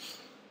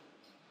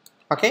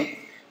 Okay,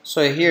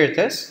 so here it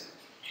is.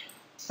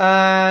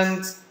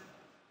 And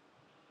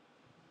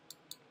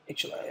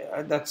actually,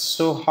 that's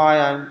so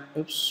high,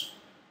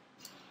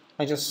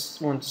 I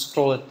just want to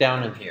scroll it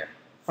down in here.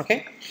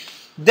 Okay,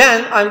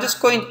 then I'm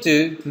just going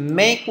to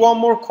make one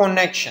more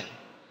connection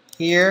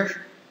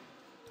here,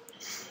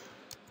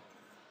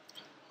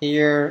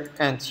 here,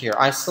 and here.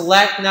 I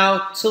select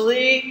now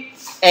 3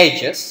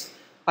 edges.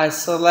 I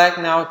select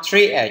now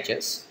 3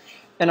 edges,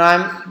 and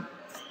I'm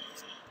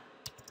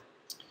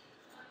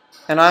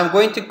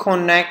going to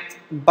connect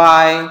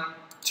by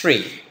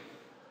 3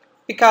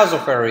 because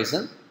of a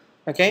reason.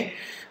 Okay,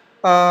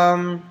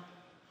 3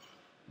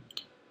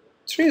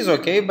 is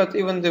okay, but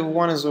even the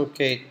 1 is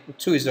okay,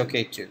 2 is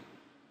okay too.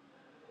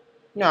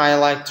 No, I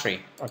like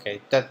 3.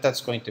 Okay, that's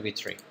going to be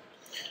 3.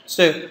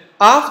 So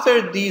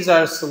after these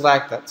are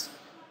selected,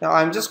 now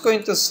I'm just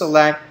going to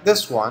select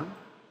this one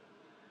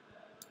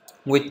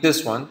with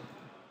this one.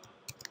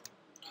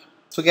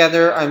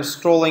 Together I'm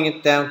scrolling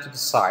it down to the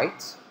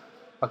side.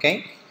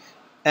 Okay,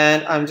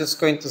 and I'm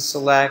just going to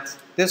select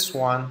this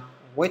one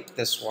with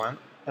this one,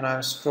 and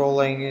I'm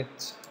scrolling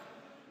it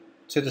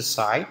to the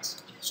side.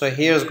 So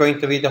here's going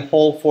to be the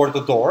hole for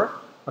the door.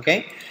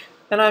 Okay,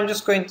 and I'm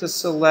just going to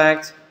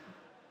select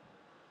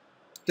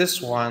this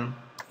one.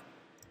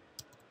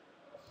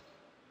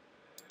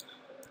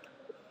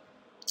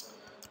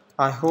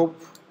 I hope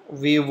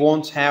we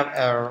won't have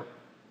a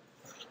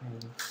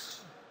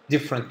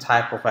different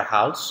type of a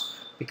house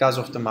because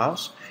of the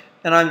mouse.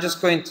 And I'm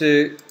just going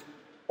to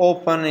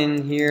open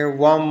in here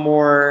one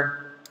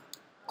more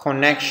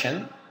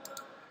connection.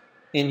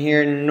 In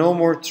here, no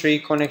more 3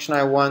 connection.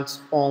 I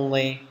want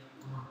only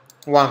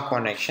 1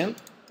 connection.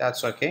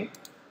 That's okay.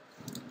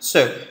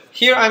 So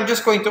here I'm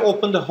just going to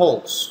open the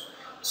holes.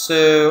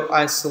 So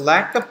I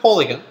select the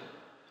polygon.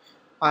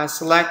 I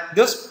select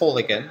this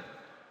polygon.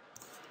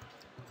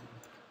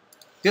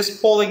 This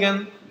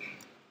polygon.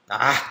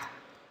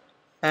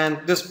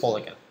 And this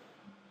polygon.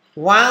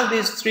 While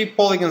these 3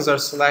 polygons are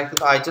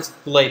selected, I just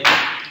delete them.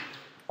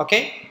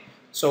 Okay?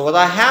 So what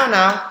I have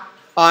now,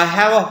 I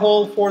have a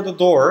hole for the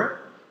door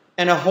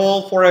and a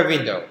hole for a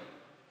window.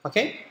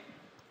 Okay?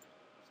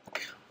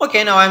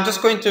 Okay, now I'm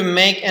just going to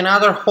make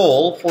another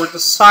hole for the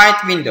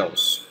side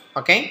windows.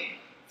 Okay?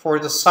 For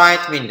the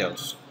side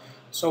windows.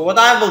 So what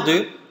I will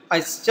do, I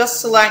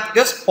just select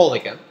this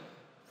polygon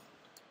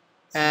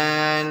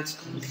and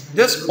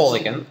this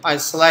polygon. I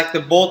select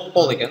the both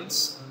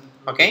polygons.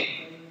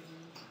 Okay,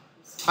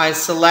 I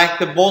select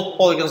the both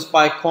polygons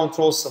by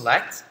Control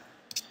Select.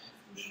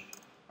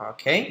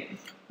 Okay,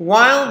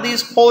 while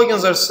these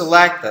polygons are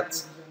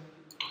selected,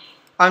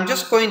 I'm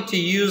just going to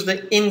use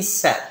the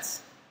inset.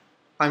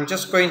 I'm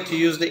just going to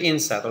use the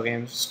inset. Okay,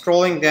 I'm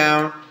scrolling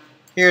down.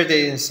 Here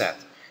the inset,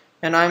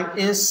 and I'm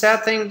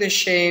insetting the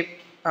shape.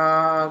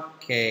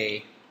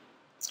 Okay,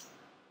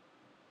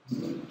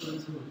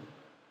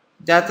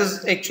 that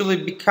is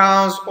actually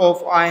because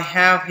of I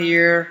have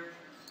here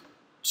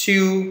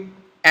two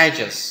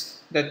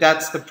edges.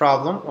 That's the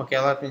problem. Okay,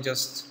 let me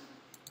just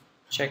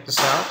check this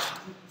out.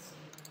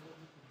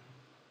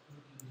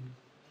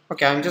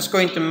 Okay, I'm just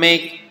going to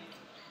make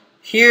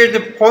here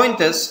the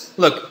point is,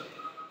 look,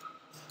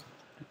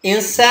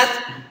 inset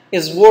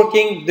is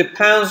working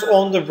depends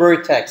on the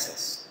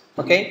vertexes.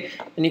 Okay,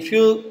 and if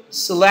you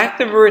select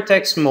the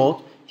vertex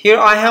mode, here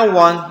I have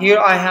one, here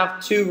I have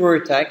two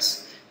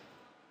vertex,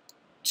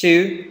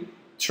 2,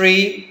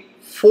 3,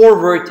 4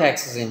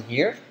 vertexes in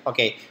here.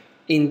 Okay,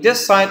 in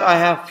this side I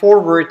have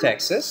 4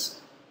 vertexes,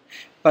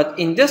 but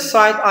in this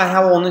side I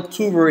have only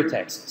 2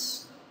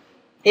 vertexes.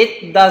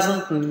 It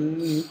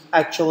doesn't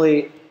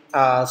actually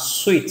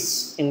switch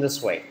in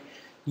this way.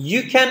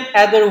 You can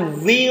either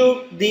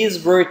wheel these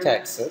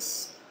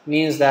vertexes,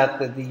 means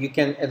that you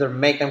can either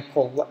make them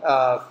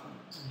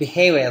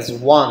behave as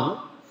one,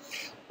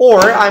 or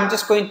I'm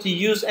just going to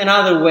use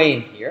another way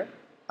in here.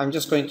 I'm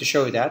just going to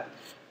show you that.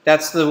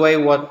 That's the way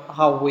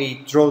how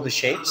we draw the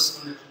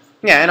shapes.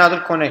 Yeah, another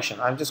connection.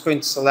 I'm just going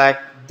to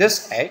select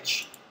this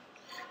edge,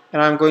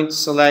 and I'm going to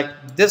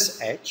select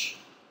this edge.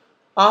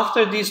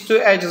 After these two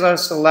edges are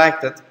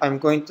selected, I'm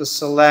going to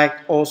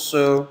select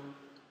also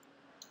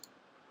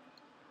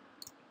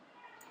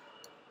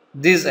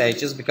these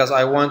edges because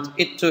I want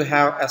it to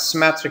have a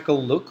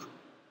symmetrical look.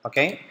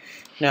 Okay.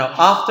 Now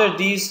after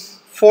these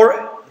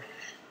four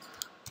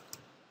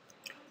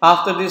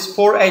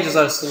edges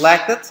are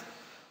selected,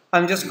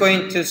 I'm just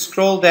going to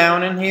scroll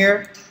down in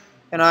here,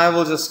 and I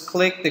will just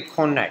click the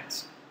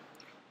connect.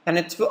 And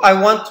I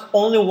want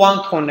only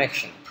one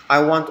connection.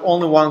 I want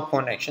only one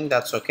connection.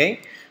 That's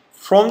okay.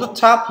 From the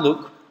top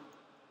look.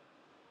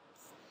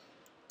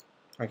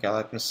 Okay,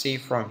 let me see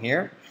from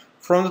here.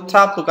 From the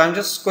top look, I'm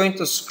just going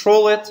to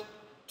scroll it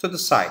to the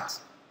side.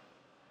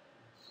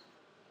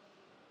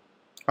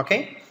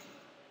 Okay.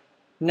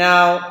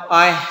 Now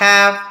I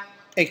have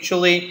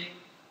actually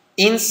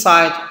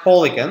inside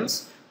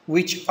polygons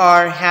which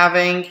are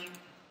having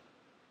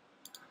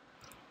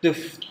the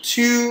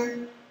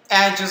two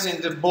edges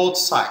in the both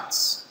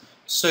sides.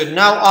 So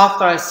now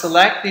after I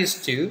select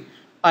these two,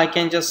 I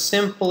can just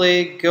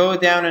simply go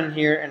down in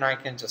here and I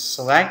can just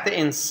select the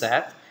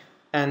inset,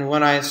 and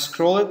when I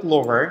scroll it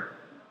lower,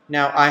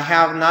 now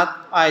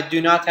I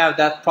do not have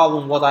that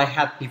problem what I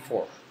had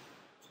before.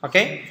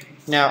 Okay,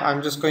 now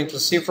I'm just going to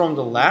see from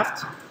the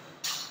left.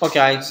 Okay,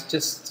 I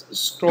just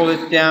scroll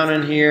it down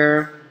in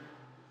here.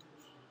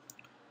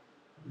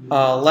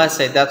 Let's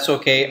say that's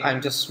okay. I'm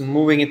just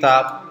moving it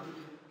up.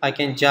 I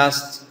can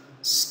just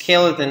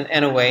scale it in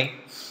any way.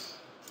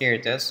 Here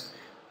it is.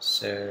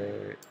 So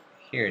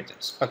here it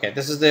is. Okay,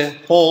 this is the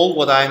hole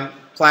what I'm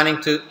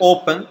planning to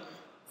open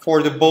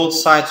for the both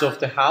sides of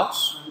the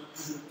house.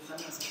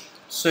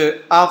 So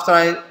after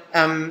I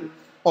am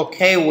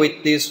okay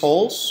with these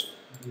holes,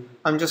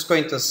 I'm just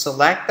going to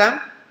select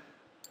them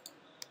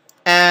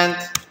and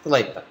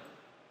delete them.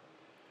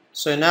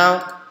 So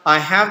now I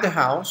have the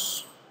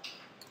house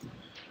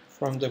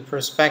from the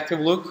perspective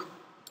look.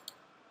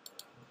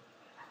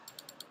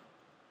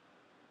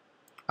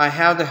 I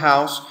have the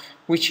house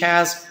which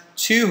has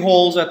two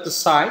holes at the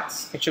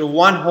sides. Actually,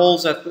 one hole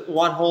at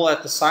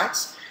the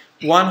sides,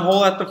 one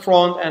hole at the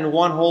front, and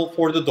one hole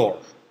for the door.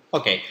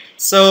 Okay,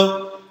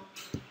 so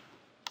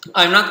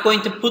I'm not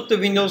going to put the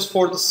windows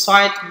for the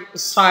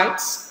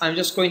sides. I'm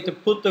just going to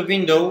put the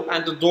window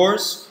and the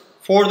doors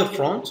for the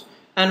front,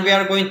 and we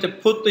are going to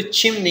put the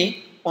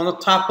chimney on the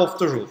top of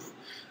the roof.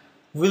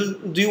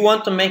 Do you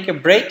want to make a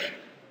break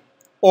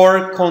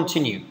or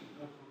continue?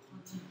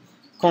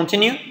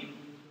 Continue?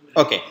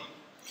 Okay.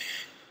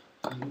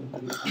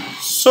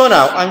 So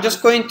now I'm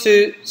just going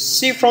to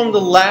see from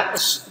the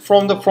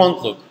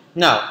front look.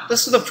 Now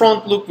this is the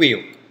front look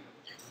view.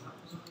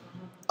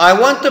 I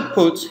want to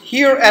put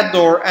here a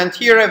door and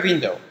here a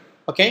window.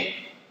 Okay.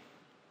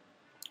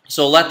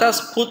 So let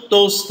us put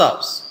those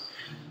stuffs.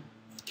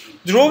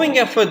 Drawing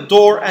of a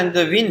door and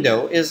the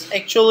window is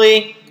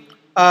actually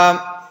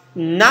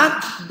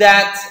not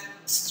that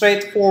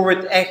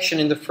straightforward action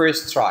in the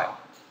first try.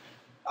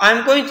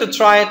 I'm going to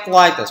try it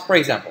like this. For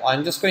example,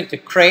 I'm just going to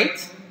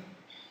create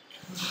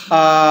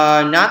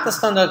not the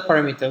standard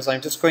parameters.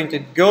 I'm just going to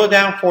go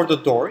down for the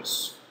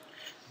doors,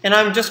 and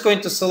I'm just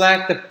going to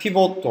select the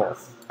pivot door.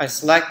 I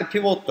select the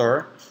pivot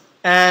door,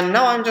 and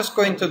now I'm just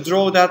going to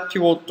draw that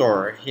pivot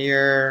door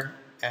here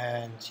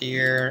and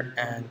here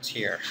and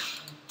here.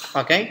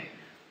 Okay,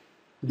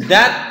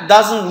 that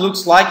doesn't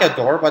look like a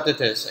door, but it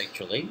is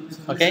actually.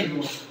 Okay,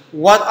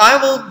 what I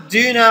will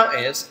do now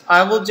is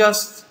I will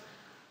just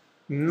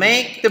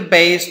make the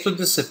base to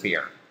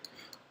disappear.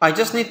 I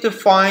just need to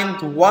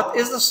find what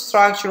is the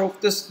structure of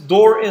this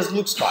door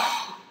looks like.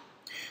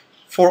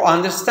 For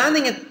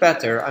understanding it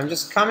better, I'm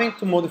just coming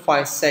to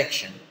modify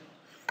section.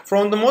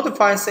 From the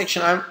modify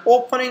section, I'm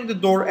opening the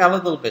door a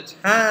little bit.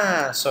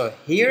 So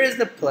here is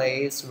the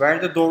place where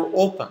the door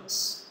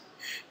opens.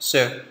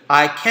 So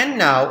I can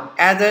now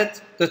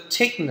edit the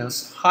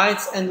thickness,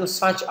 heights, and the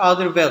such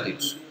other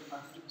values.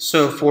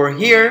 So for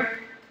here,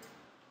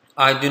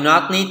 I do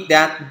not need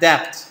that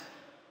depth.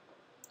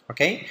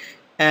 Okay,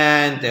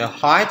 and the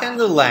height and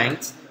the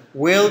length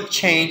will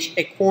change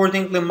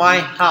accordingly my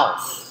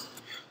house.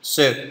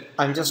 So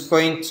I'm just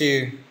going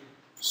to,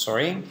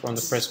 from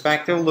the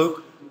perspective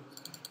look,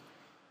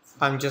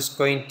 I'm just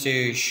going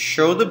to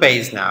show the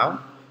base now,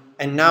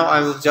 and now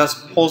I will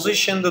just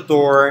position the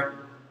door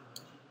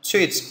to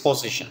its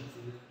position.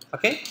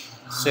 Okay,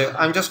 so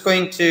I'm just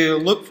going to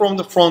look from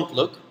the front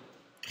look.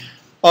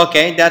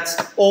 Okay, that's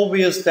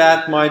obvious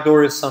that my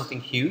door is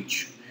something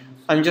huge.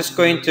 I'm just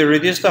going to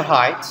reduce the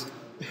height.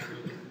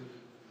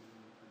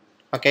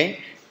 Okay,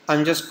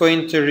 I'm just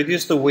going to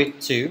reduce the width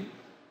too.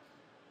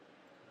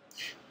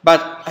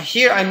 But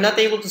here I'm not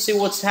able to see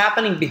what's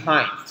happening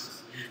behind.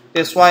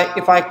 That's why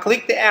if I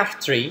click the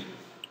F3,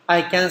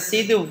 I can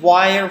see the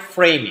wire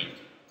framing.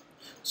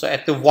 So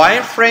at the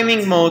wire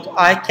framing mode,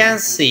 I can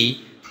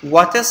see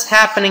what is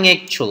happening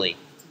actually.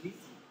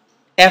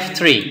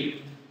 F3.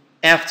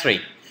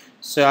 F3.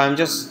 So I'm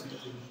just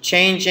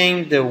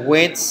changing the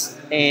width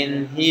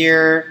in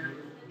here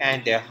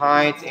and the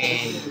height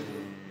in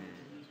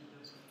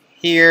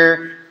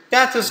here.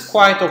 That is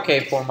quite okay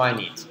for my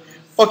needs.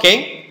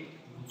 Okay,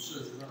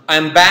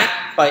 I'm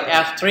back by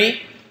F3,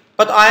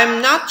 but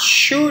I'm not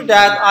sure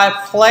that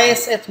I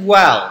place it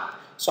well.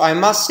 So I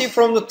must see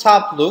from the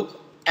top look,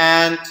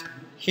 and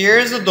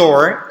here's the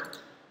door,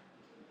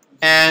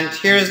 and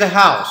here's the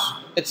house.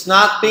 It's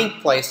not being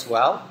placed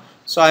well,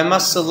 so I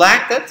must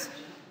select it,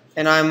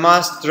 and I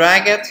must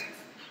drag it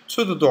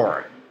to the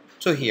door,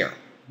 to here.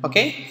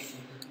 Okay?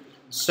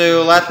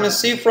 So let me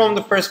see from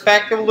the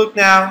perspective look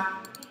now.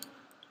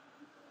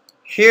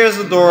 Here's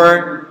the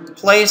door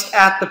placed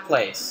at the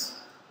place.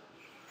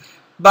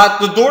 But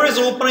the door is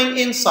opening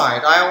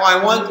inside.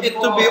 I want it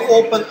to be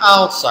open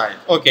outside.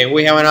 Okay,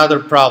 we have another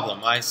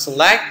problem. I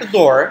select the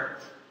door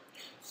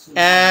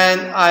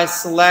and I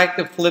select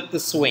the flip the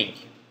swing.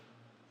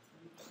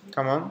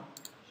 Come on.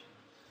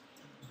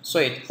 So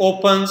it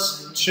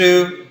opens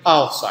through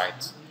outside.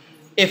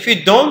 If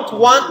you don't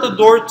want the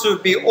door to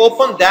be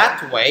open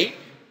that way,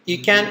 you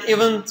can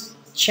even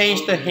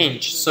change the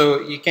hinge.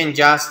 So you can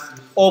just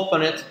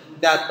open it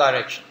that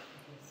direction.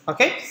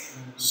 Okay?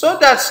 So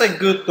that's a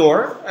good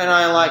door and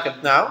I like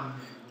it now.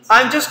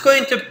 I'm just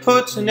going to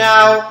put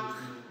now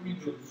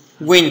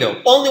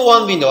window. Only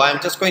one window. I'm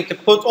just going to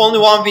put only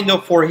one window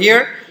for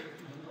here.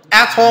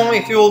 At home,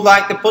 if you would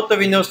like to put the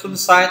windows to the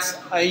sides,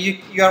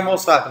 you are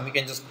most welcome. You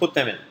can just put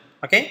them in.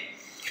 Okay?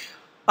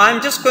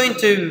 I'm just going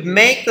to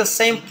make the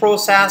same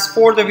process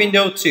for the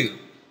window too.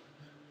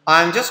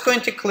 I'm just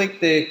going to click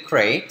the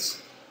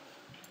crate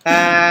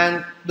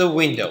and the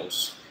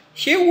windows.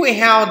 Here we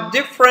have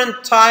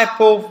different type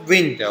of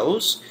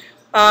windows.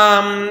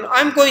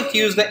 I'm going to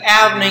use the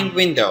evening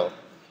window.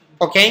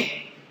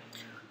 Okay?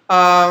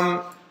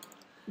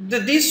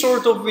 These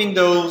sort of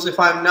windows, if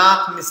I'm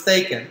not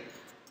mistaken,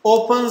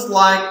 opens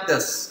like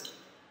this.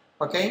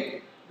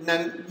 Okay? And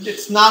then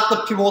it's not the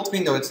pivot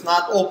window. It's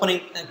not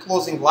opening and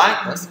closing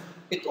like this.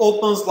 It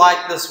opens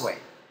like this way.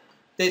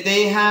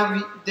 They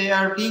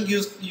are being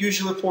used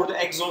usually for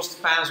the exhaust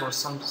fans or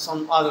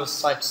some other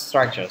such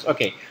structures.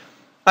 Okay.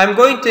 I'm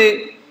going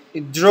to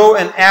draw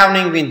an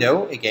evening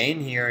window. Again,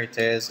 here it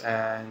is,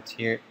 and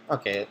here.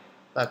 Okay,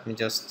 let me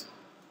just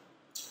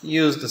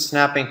use the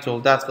snapping tool.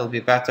 That will be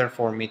better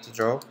for me to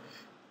draw.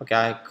 Okay,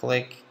 I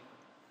click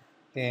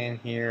in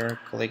here,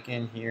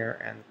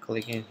 and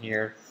click in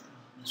here.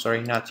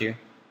 Sorry, not you.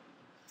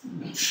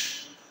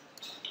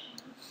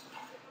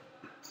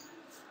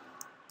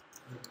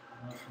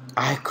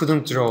 I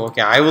couldn't draw.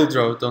 Okay, I will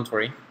draw, don't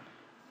worry.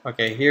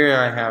 Okay, here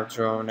I have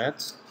drawn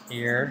it.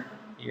 Here.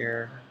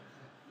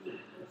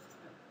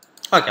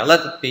 Okay,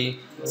 let it be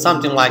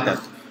something like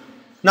that.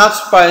 Not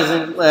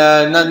surprising,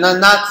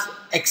 not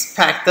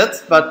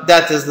expected, but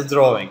that is the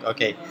drawing.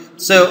 Okay,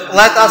 so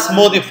let us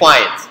modify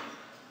it.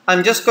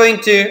 I'm just going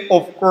to,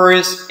 of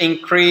course,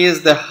 increase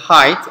the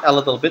height a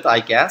little bit, I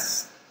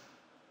guess.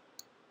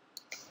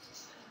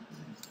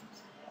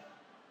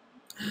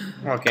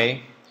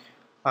 Okay,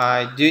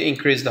 I do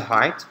increase the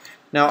height.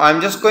 Now I'm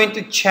just going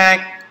to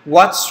check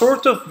what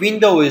sort of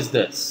window is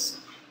this.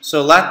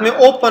 So let me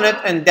open it,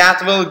 and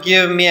that will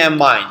give me a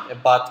mind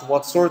about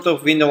what sort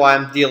of window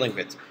I'm dealing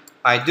with.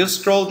 I do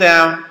scroll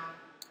down,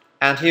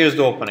 and here's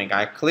the opening.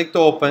 I click to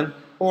open.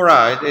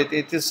 Alright,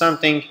 it is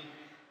something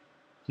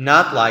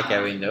not like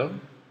a window,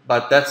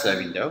 but that's a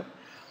window.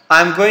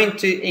 I'm going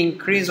to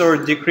increase or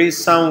decrease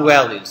some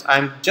values.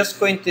 I'm just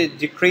going to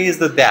decrease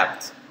the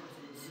depth.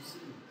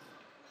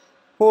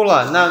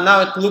 Voila, now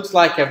it looks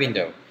like a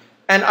window.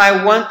 And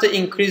I want to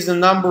increase the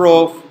number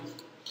of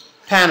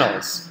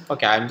panels.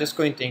 Okay, I'm just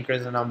going to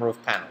increase the number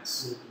of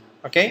panels.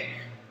 Okay,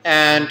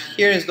 and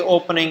here is the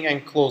opening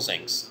and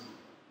closings.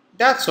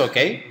 That's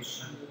okay.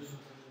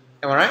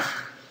 Am I right?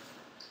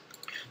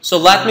 So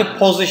let me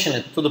position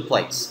it to the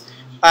place.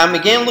 I'm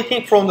again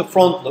looking from the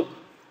front look,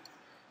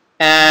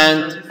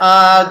 and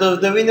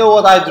the window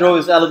what I draw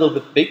is a little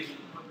bit big.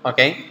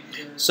 Okay,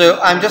 so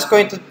I'm just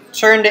going to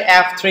turn the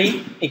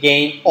F3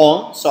 again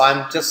on, so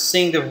I'm just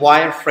seeing the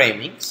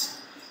wireframings.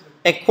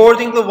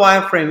 According to the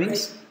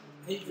wireframings,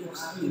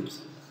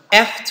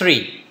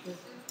 F3,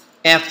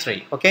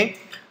 okay,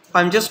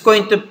 I'm just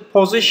going to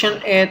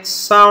position it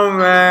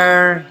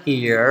somewhere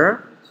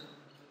here.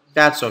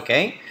 That's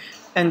okay.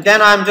 And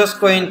then I'm just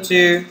going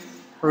to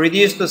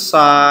reduce the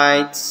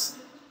sides.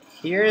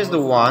 Here is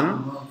the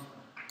one,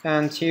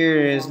 and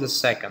here is the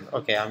second.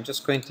 Okay, I'm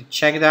just going to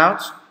check it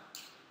out.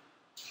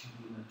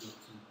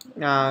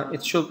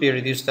 It should be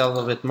reduced a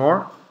little bit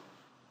more.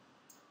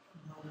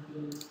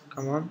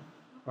 Come on.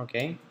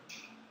 Okay.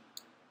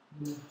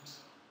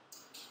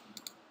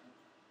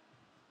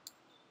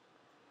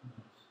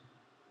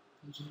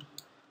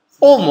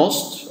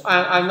 Almost.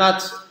 I'm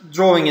not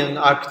drawing an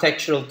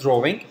architectural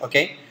drawing.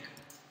 Okay.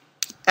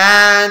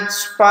 And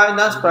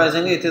not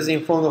surprisingly, it is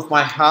in front of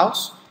my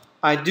house.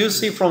 I do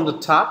see from the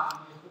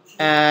top,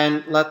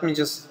 and let me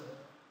just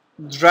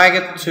drag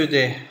it to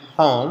the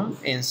home,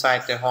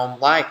 inside the home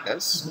like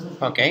this.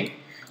 Okay,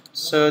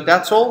 so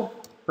that's all.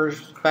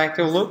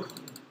 Perspective look,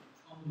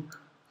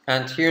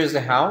 and here's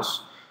the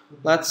house.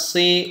 Let's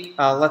see.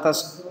 Let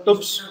us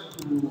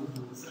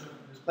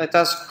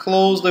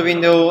close the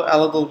window a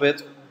little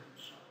bit.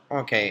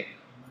 Okay,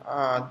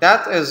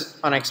 that is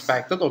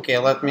unexpected. Okay,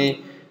 let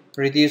me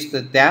reduce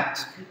the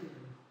depth,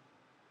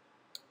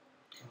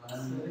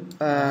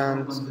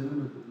 and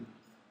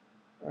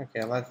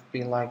okay, let it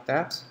be like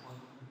that.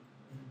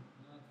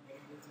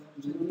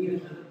 You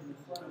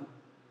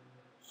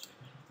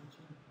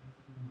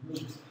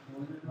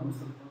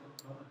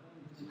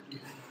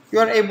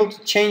are able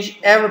to change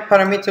every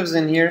parameters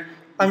in here.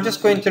 I'm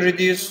just going to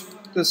reduce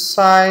the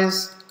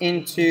size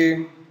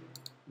into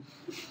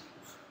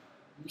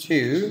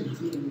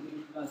 2.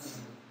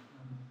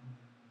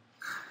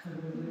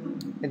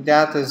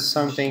 That is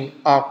something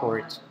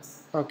awkward.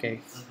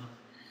 Okay,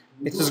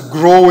 it is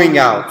growing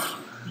out.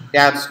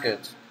 That's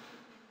good.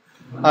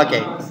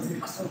 Okay,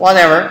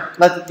 whatever.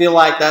 Let it be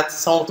like that.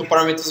 Some of the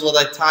parameters what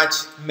I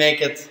touch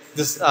make it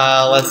this,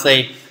 let's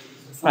say,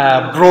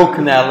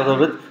 broken a little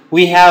bit.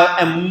 We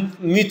have a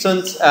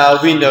mutant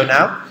window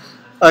now.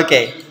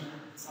 Okay.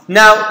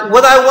 Now,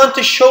 what I want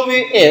to show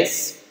you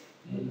is,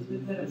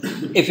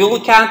 if you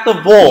look at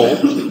the wall,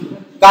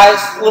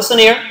 guys, listen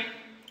here.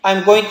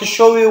 I'm going to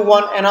show you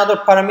another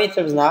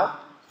parameters now.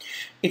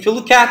 If you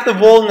look at the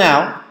wall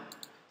now,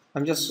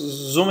 I'm just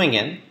zooming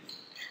in.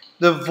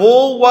 The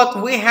wall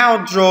what we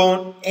have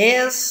drawn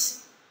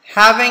is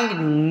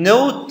having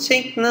no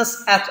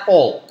thickness at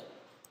all.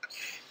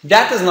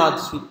 That is not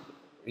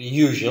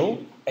usual.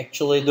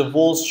 Actually, the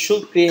walls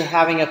should be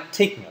having a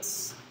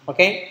thickness.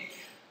 Okay?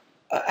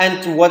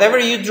 And whatever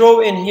you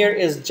draw in here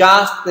is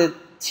just the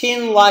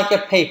thin like a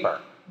paper.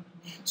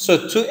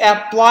 So to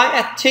apply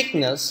a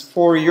thickness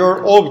for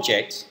your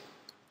object,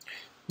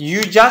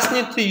 you just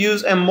need to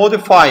use a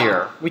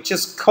modifier which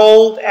is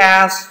called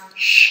as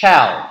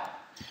shell.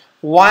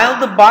 While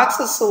the box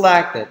is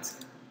selected,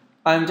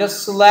 I'm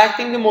just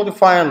selecting the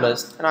modifier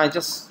list, and I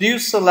just do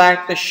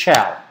select the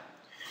shell.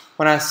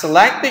 When I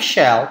select the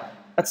shell,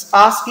 it's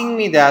asking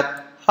me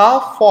that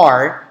how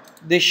far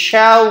the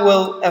shell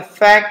will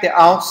affect the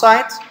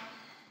outside,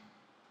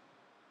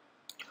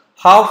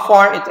 how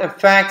far it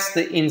affects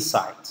the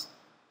inside.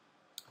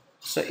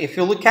 So if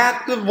you look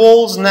at the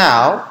walls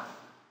now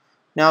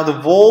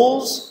the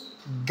walls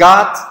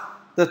got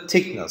the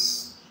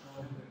thickness.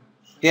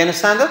 Do you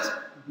understand it?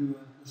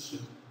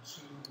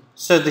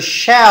 So the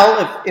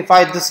shell, if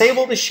I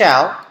disable the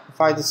shell,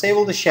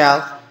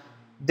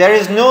 there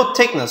is no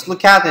thickness.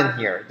 Look at in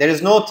here. There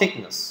is no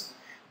thickness.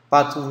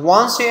 But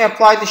once you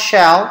apply the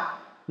shell,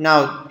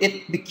 now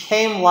it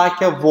became like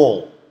a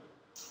wall.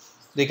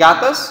 Do you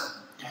got this?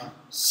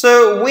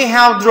 So we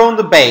have drawn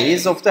the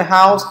base of the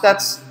house.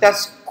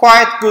 That's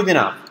quite good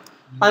enough.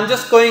 I'm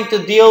just going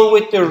to deal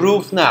with the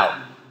roof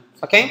now.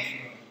 Okay?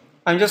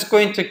 I'm just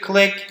going to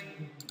click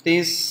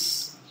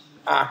this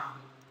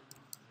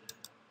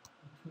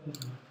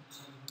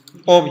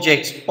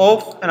objects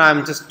off, and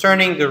I'm just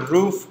turning the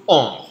roof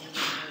on.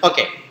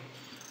 Okay.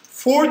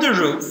 For the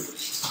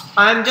roof,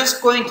 I'm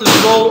just going to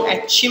draw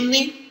a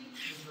chimney,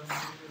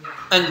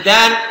 and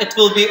then it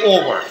will be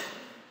over.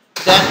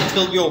 Do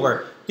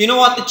you know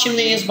what the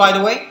chimney is, by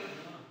the way?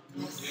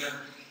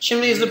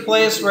 Chimney is the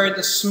place where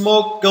the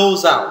smoke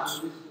goes out.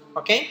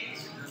 Okay?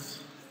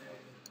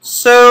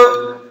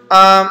 So,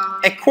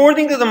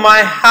 according to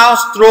my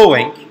house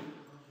drawing,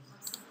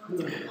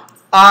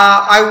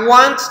 I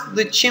want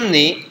the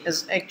chimney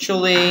is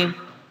actually,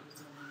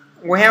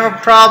 we have a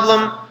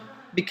problem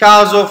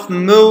because of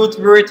moved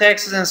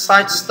vertexes and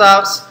such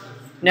stuffs.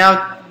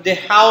 Now the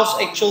house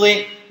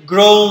actually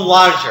grown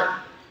larger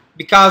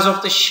because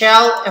of the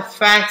shell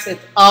affects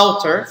its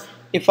outer.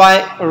 If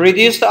I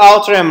reduce the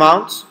outer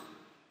amount,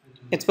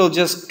 it will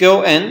just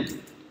go in.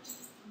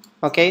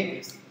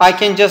 Okay, I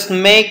can just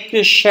make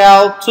the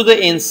shell to the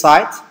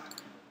inside,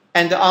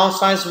 and the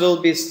outsides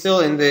will be still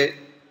in the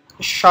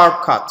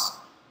sharp cut.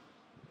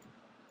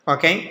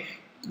 Okay,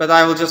 but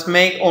I will just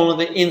make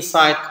only the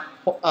inside,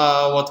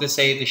 what we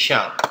say, the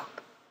shell.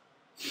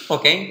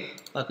 Okay,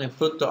 let me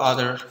put the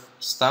other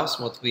stuffs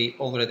what we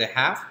already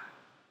have.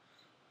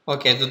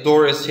 Okay, the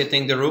door is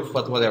hitting the roof,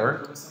 but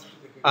whatever.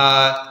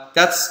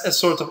 That's a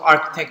sort of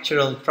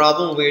architectural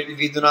problem where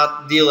we do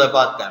not deal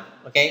about them.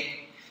 Okay.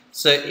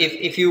 So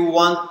if you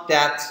want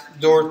that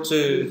door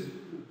to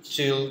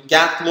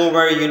get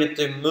lower, you need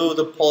to move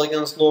the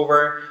polygons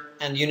lower,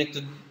 and you need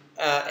to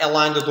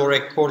align the door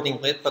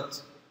accordingly.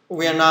 But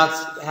we are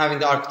not having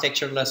the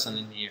architecture lesson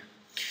in here.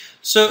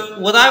 So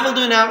what I will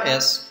do now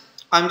is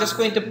I'm just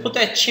going to put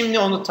a chimney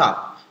on the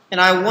top, and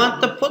I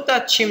want to put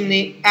that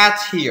chimney at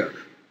here.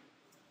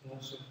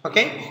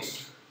 Okay.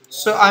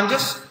 So I'm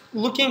just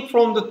looking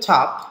from the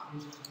top.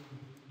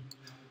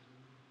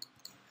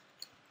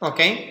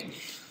 Okay.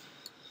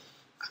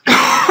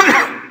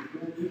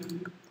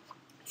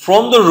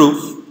 From the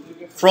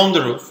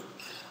roof,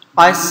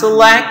 I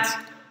select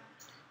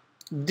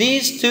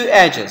these two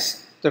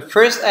edges. The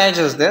first edge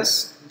is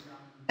this,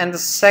 and the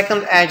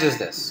second edge is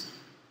this.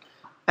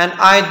 And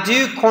I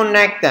do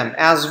connect them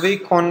as we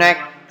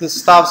connect the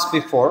stuffs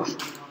before.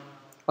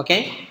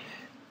 Okay?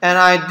 And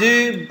I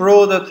do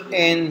broad it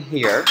in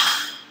here.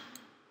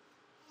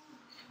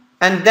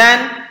 And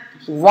then,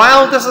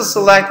 while this is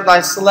selected,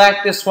 I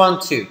select this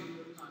one too.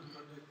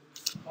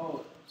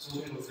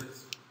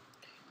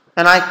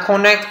 And I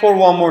connect for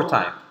one more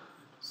time.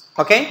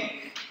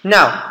 Okay?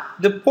 Now,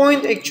 the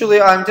point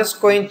actually I'm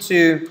just going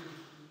to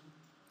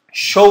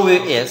show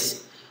you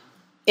is,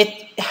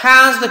 it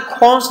has the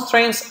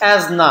constraints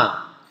as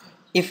none.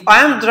 If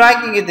I'm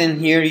dragging it in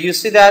here, you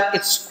see that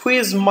it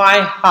squeezes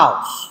my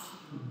house.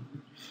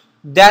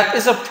 That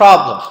is a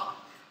problem.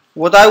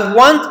 What I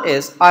want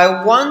is,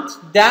 I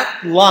want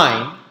that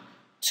line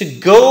to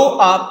go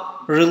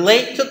up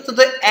related to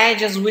the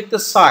edges with the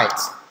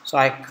sides. So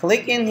I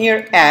click in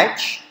here,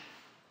 edge,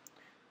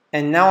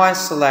 and now I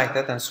select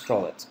it and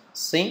scroll it.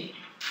 See?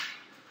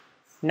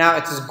 Now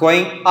it is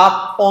going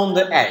up on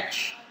the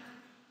edge.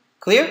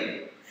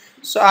 Clear?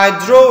 So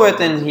I draw it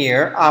in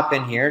here, up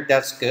in here,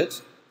 that's good.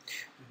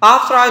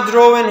 After I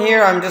draw in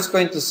here, I'm just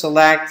going to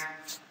select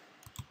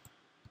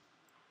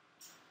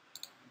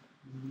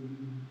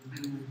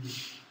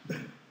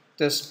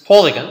this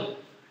polygon.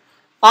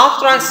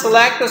 After I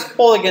select this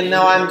polygon,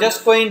 now I'm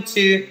just going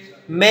to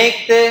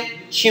make the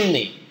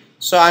chimney.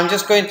 So I'm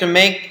just going to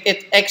make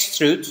it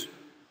extrude.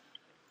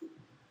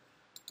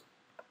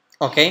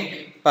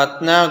 Okay,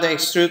 but now the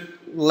extrude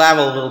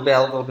level will be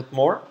a little bit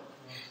more.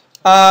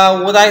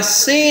 What I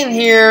see in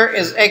here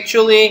is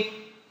actually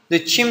the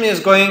chimney is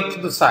going to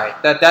the side.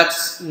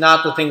 That's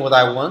not the thing what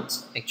I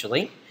want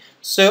actually.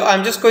 So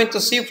I'm just going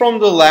to see from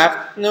the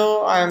left.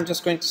 No, I'm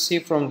just going to see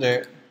from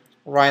the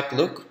right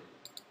look.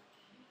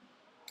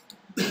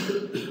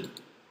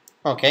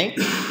 Okay.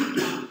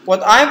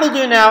 What I will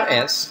do now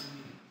is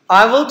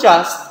I will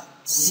just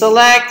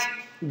select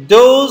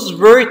those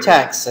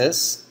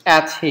vertices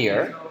at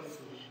here,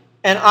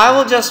 and I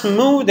will just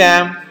move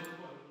them.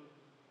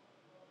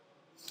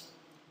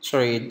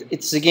 Sorry,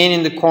 it's again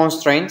in the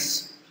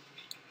constraints.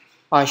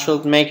 I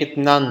should make it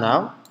none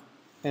now,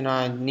 and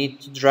I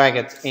need to drag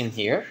it in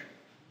here.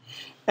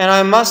 And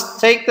I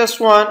must take this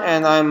one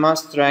and I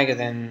must drag it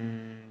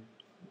in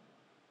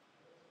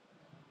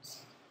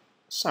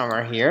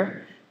somewhere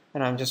here,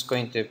 and I'm just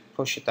going to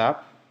push it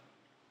up.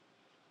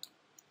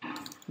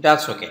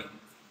 That's okay.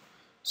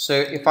 So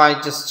if I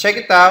just check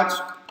it out,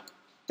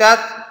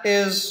 that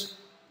is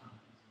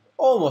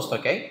almost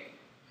okay.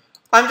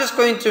 I'm just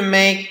going to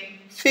make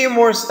few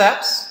more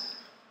steps.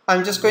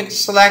 I'm just going to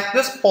select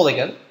this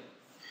polygon,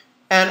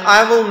 and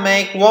I will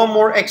make one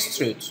more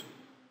extrude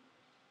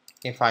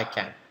if I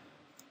can.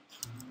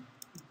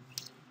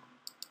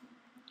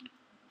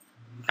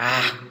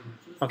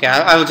 Okay,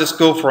 I will just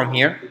go from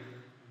here.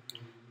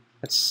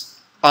 Its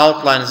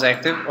outline is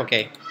active.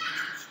 Okay.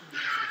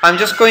 I'm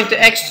just going to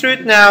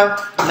extrude now,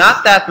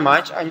 not that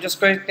much. I'm just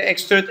going to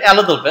extrude a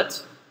little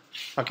bit.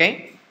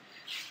 Okay.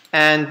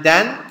 And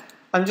then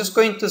I'm just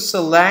going to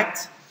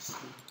select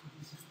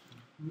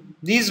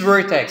these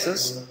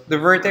vertices, the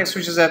vertex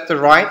which is at the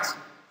right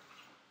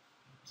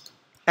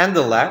and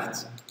the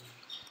left,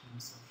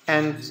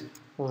 and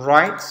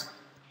right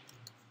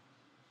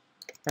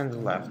and the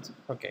left.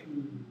 Okay.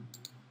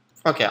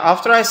 Okay,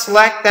 after I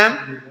select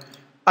them,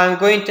 I'm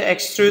going to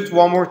extrude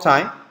one more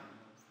time.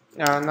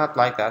 Not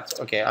like that.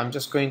 Okay, I'm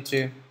just going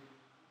to,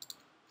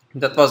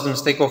 that was the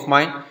mistake of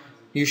mine.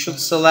 You should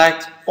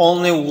select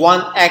only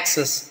one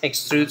axis,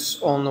 extrudes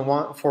only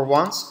one for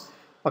once.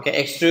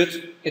 Okay,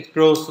 extrude, it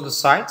grows to the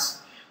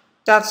sides.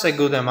 That's a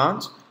good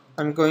amount.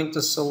 I'm going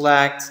to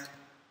select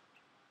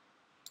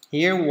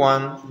here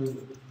 1,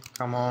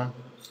 come on,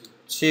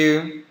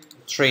 2,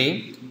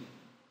 3,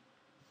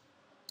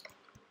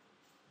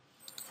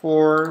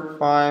 4,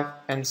 5,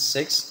 and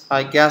 6.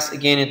 I guess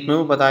again it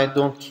moved, but I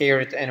don't care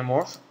it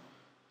anymore.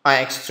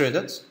 I extrude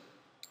it.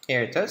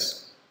 Here it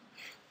is.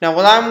 Now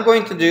what I'm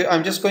going to do,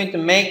 I'm just going to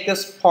make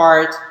this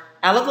part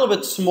a little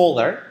bit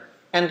smaller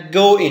and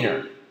go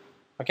inner.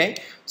 Okay,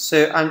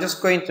 so I'm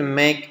just going to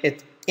make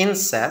it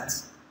inset.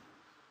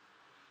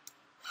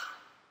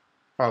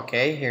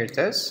 Okay, here it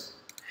is.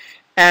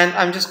 And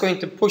I'm just going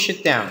to push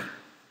it down.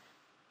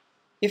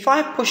 If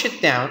I push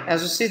it down,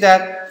 as you see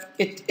that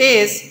it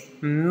is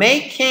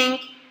making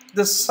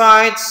the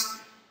sides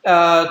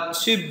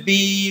to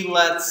be,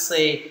 let's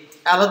say,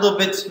 a little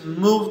bit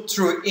moved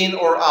through in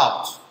or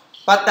out.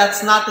 But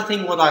that's not the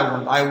thing what I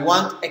want. I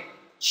want a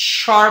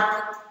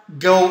sharp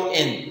go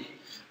in.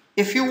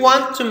 If you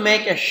want to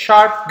make a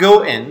sharp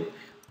go in,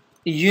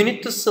 you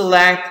need to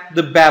select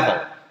the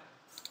bevel.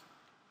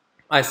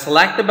 I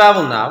select the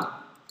bevel now,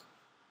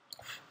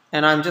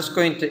 and I'm just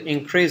going to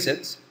increase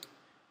it,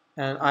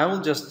 and I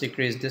will just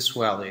decrease this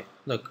value.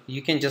 Look,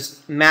 you can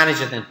just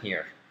manage it in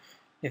here.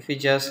 If you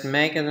just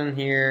make it in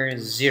here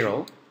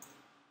 0,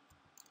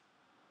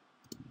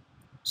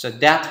 so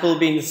that will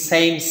be in the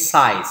same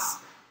size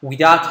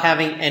without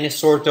having any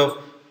sort of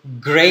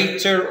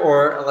greater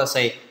or, let's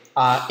say,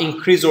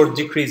 increase or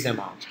decrease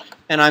amount.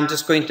 And I'm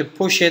just going to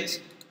push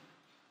it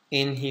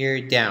in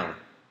here down.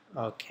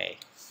 Okay,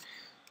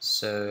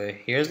 so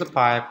here's the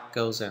pipe,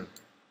 goes in.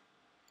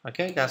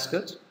 Okay, that's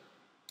good.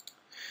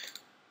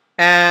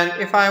 And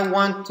if I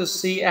want to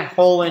see a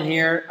hole in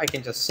here, I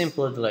can just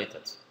simply delete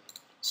it.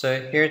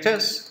 So here it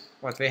is,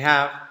 what we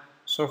have.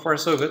 So far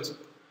so good.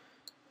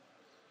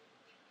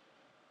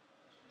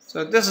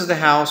 So this is the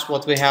house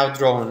what we have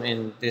drawn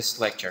in this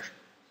lecture.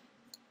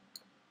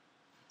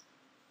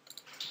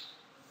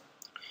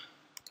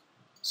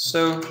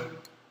 So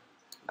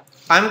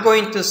I'm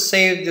going to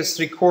save this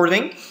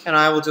recording and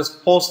I will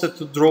just post it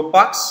to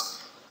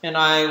Dropbox, and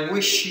I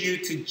wish you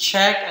to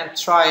check and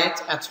try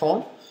it at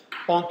home.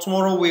 On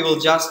tomorrow we will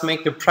just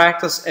make the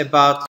practice about